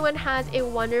hope everyone has a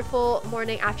wonderful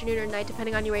morning, afternoon, or night,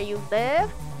 depending on where you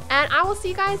live. And I will see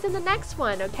you guys in the next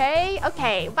one, okay?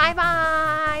 Okay,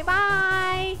 bye-bye.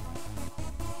 Bye.